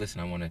 I'm yo, listen,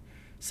 I want to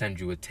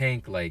send you a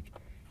tank.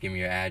 Give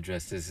me your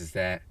address. This is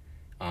that.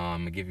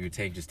 I'm going to give you a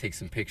tank. Just take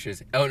some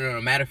pictures. Oh, no.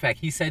 Matter of fact,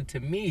 he said to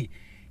me,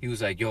 he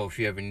was yo, if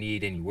you ever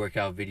need any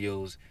workout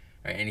videos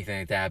or anything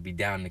like that, I'd be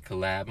down to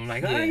collab. I'm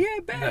oh, yeah,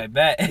 bet.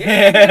 Bet.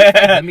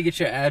 Yeah. Let me get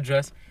your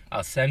address.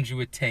 I'll send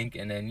you a tank,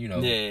 and then,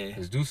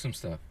 let's do some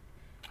stuff.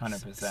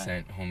 100%.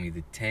 Sent homie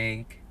the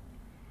tank.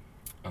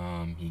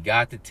 He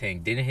got the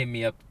tank. Didn't hit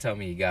me up to tell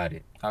me he got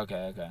it.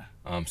 Okay.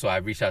 So I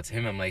reached out to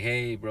him. I'm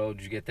hey, bro,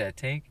 did you get that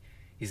tank?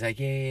 He's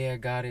yeah, I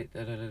got it.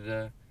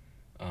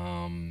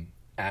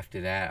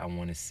 After that, I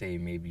want to say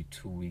maybe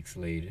 2 weeks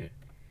later,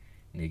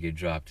 Nigga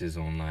dropped his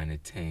own line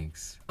of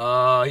tanks.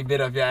 Oh, he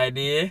bit off your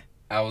idea?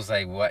 I was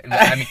like, what?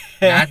 I mean,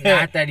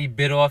 not that he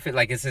bit off it.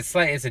 Like, it's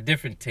a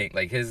different tank.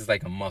 Like, his is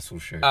like a muscle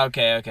shirt.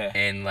 Okay.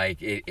 And,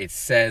 like, it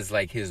says,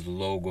 like, his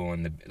logo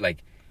on the,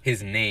 like,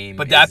 his name.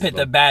 But that put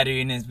the battery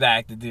in his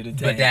back to do the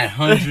tank. But that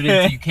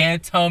 100, you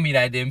can't tell me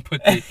that I didn't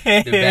put the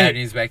battery in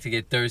his back to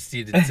get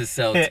thirsty to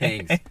sell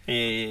tanks.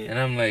 Yeah. And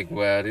I'm like,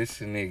 wow, this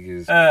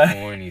nigga's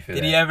corny for that.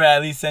 Did he ever at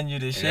least send you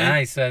the shit? Nah,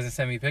 he still hasn't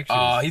sent me pictures.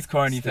 Oh, he's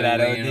corny for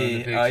that,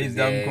 OD. Oh, he's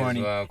dumb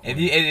corny. Corny.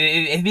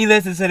 If he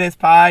listens to this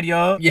pod,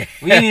 yo,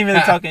 we ain't even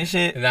talking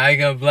shit. Now he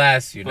gonna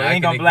blast you. Now he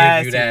gonna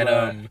give you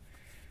that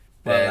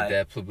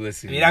that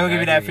publicity. We're not gonna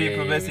give you that free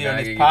publicity on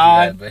this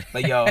pod.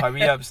 But yo,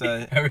 hurry up,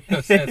 son. Hurry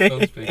up, send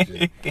those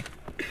pictures.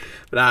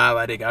 Nah,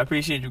 my nigga, I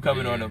appreciate you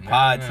coming on the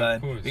pod,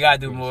 son. Course, we gotta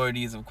do more of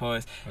these, of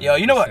course. Yo,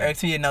 you know what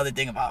irks me? Another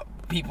thing about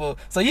people.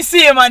 So you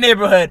see in my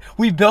neighborhood,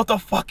 we built a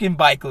fucking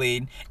bike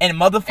lane, and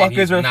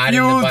motherfuckers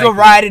refuse to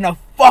ride in a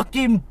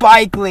fucking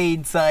bike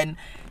lane, son.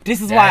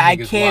 This is why I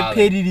can't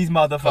pity these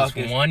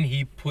motherfuckers. One,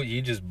 he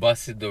just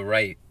busted the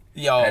right,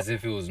 yo, as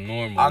if it was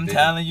normal. I'm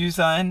telling you,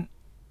 son.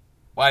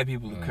 White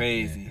people are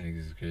crazy. Yeah,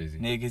 niggas are crazy.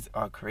 Niggas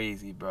are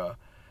crazy, bro.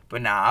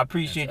 But nah, I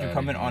appreciate you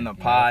coming on the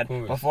pod.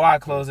 Before I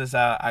close this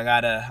out, I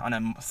gotta, on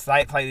a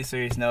slightly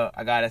serious note,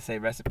 I gotta say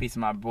rest in peace to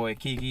my boy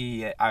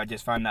Kiki. I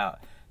just found out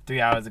 3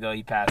 hours ago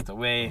he passed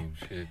away. Oh,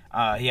 shit.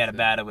 He had a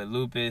battle with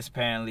lupus,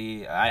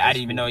 apparently. I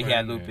didn't even know he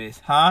had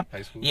lupus. Huh?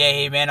 Yeah,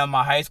 he ran on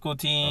my high school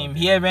team.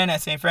 He had ran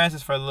at St.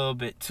 Francis for a little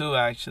bit too,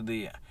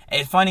 actually.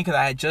 It's funny because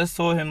I had just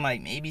saw him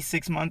like maybe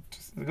 6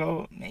 months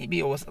ago. Maybe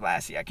it was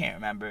last year. I can't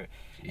remember.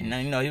 Jeez. And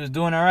then, you know, he was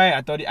doing all right.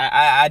 I thought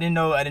I didn't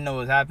know what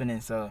was happening.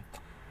 So,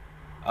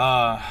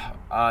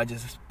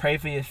 just pray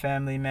for your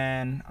family,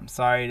 man. I'm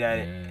sorry that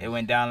it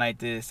went down like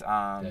this.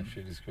 That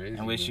shit is crazy.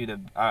 And wish you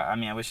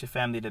I wish your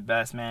family the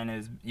best,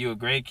 man. You a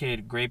great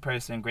kid, great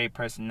person, great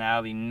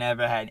personality.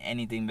 Never had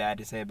anything bad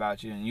to say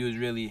about you, and you was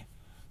really,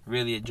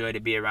 really a joy to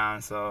be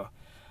around. So,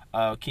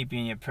 keep you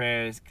in your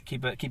prayers.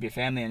 Keep your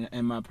family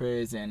in my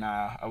prayers, and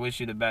I wish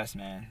you the best,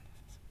 man.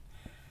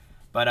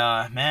 But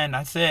man,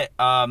 that's it.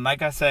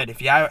 Like I said,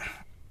 if y'all,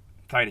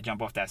 sorry to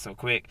jump off that so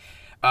quick.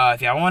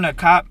 If y'all want to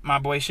cop my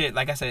boy shit,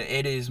 like I said,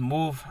 it is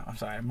I'm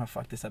sorry, I'm gonna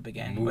fuck this up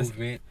again.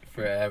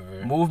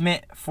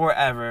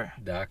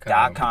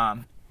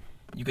 Movementforever.com.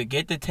 You could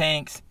get the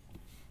tanks.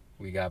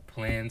 We got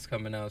plans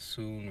coming out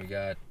soon. We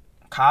got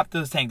cop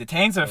those tanks. The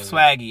tanks are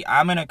swaggy.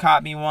 I'm gonna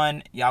cop me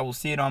one. Y'all will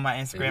see it on my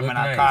Instagram when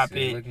I cop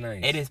it.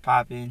 It is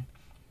popping.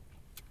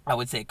 I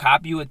would say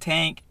cop you a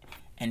tank,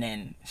 and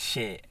then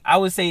shit. I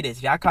would say this: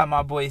 if y'all cop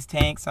my boy's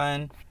tank,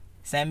 son,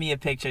 send me a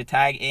picture,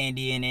 tag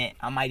Andy in it.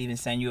 I might even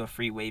send you a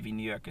free Wavy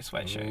New Yorker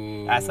sweatshirt.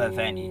 Ooh, that's a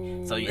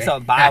penny. So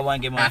buy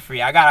one, get one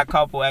free. I got a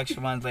couple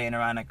extra ones laying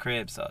around the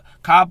crib. So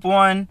cop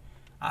one,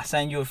 I'll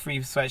send you a free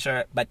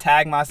sweatshirt. But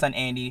tag my son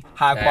Andy,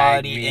 high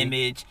quality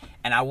image,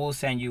 and I will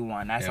send you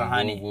one. That's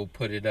 $100. We'll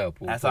put it up.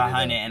 That's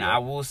 $100, and I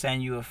will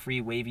send you a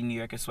free Wavy New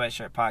Yorker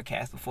sweatshirt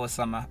podcast before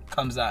summer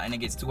comes out and it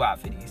gets too hot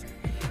for these.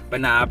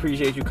 But nah, I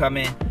appreciate you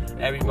coming,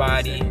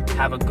 everybody.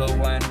 Have a good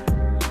one.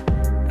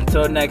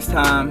 Until next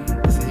time,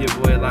 this is your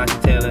boy Elijah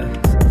Taylor.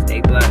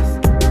 Stay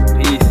blessed.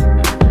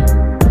 Peace.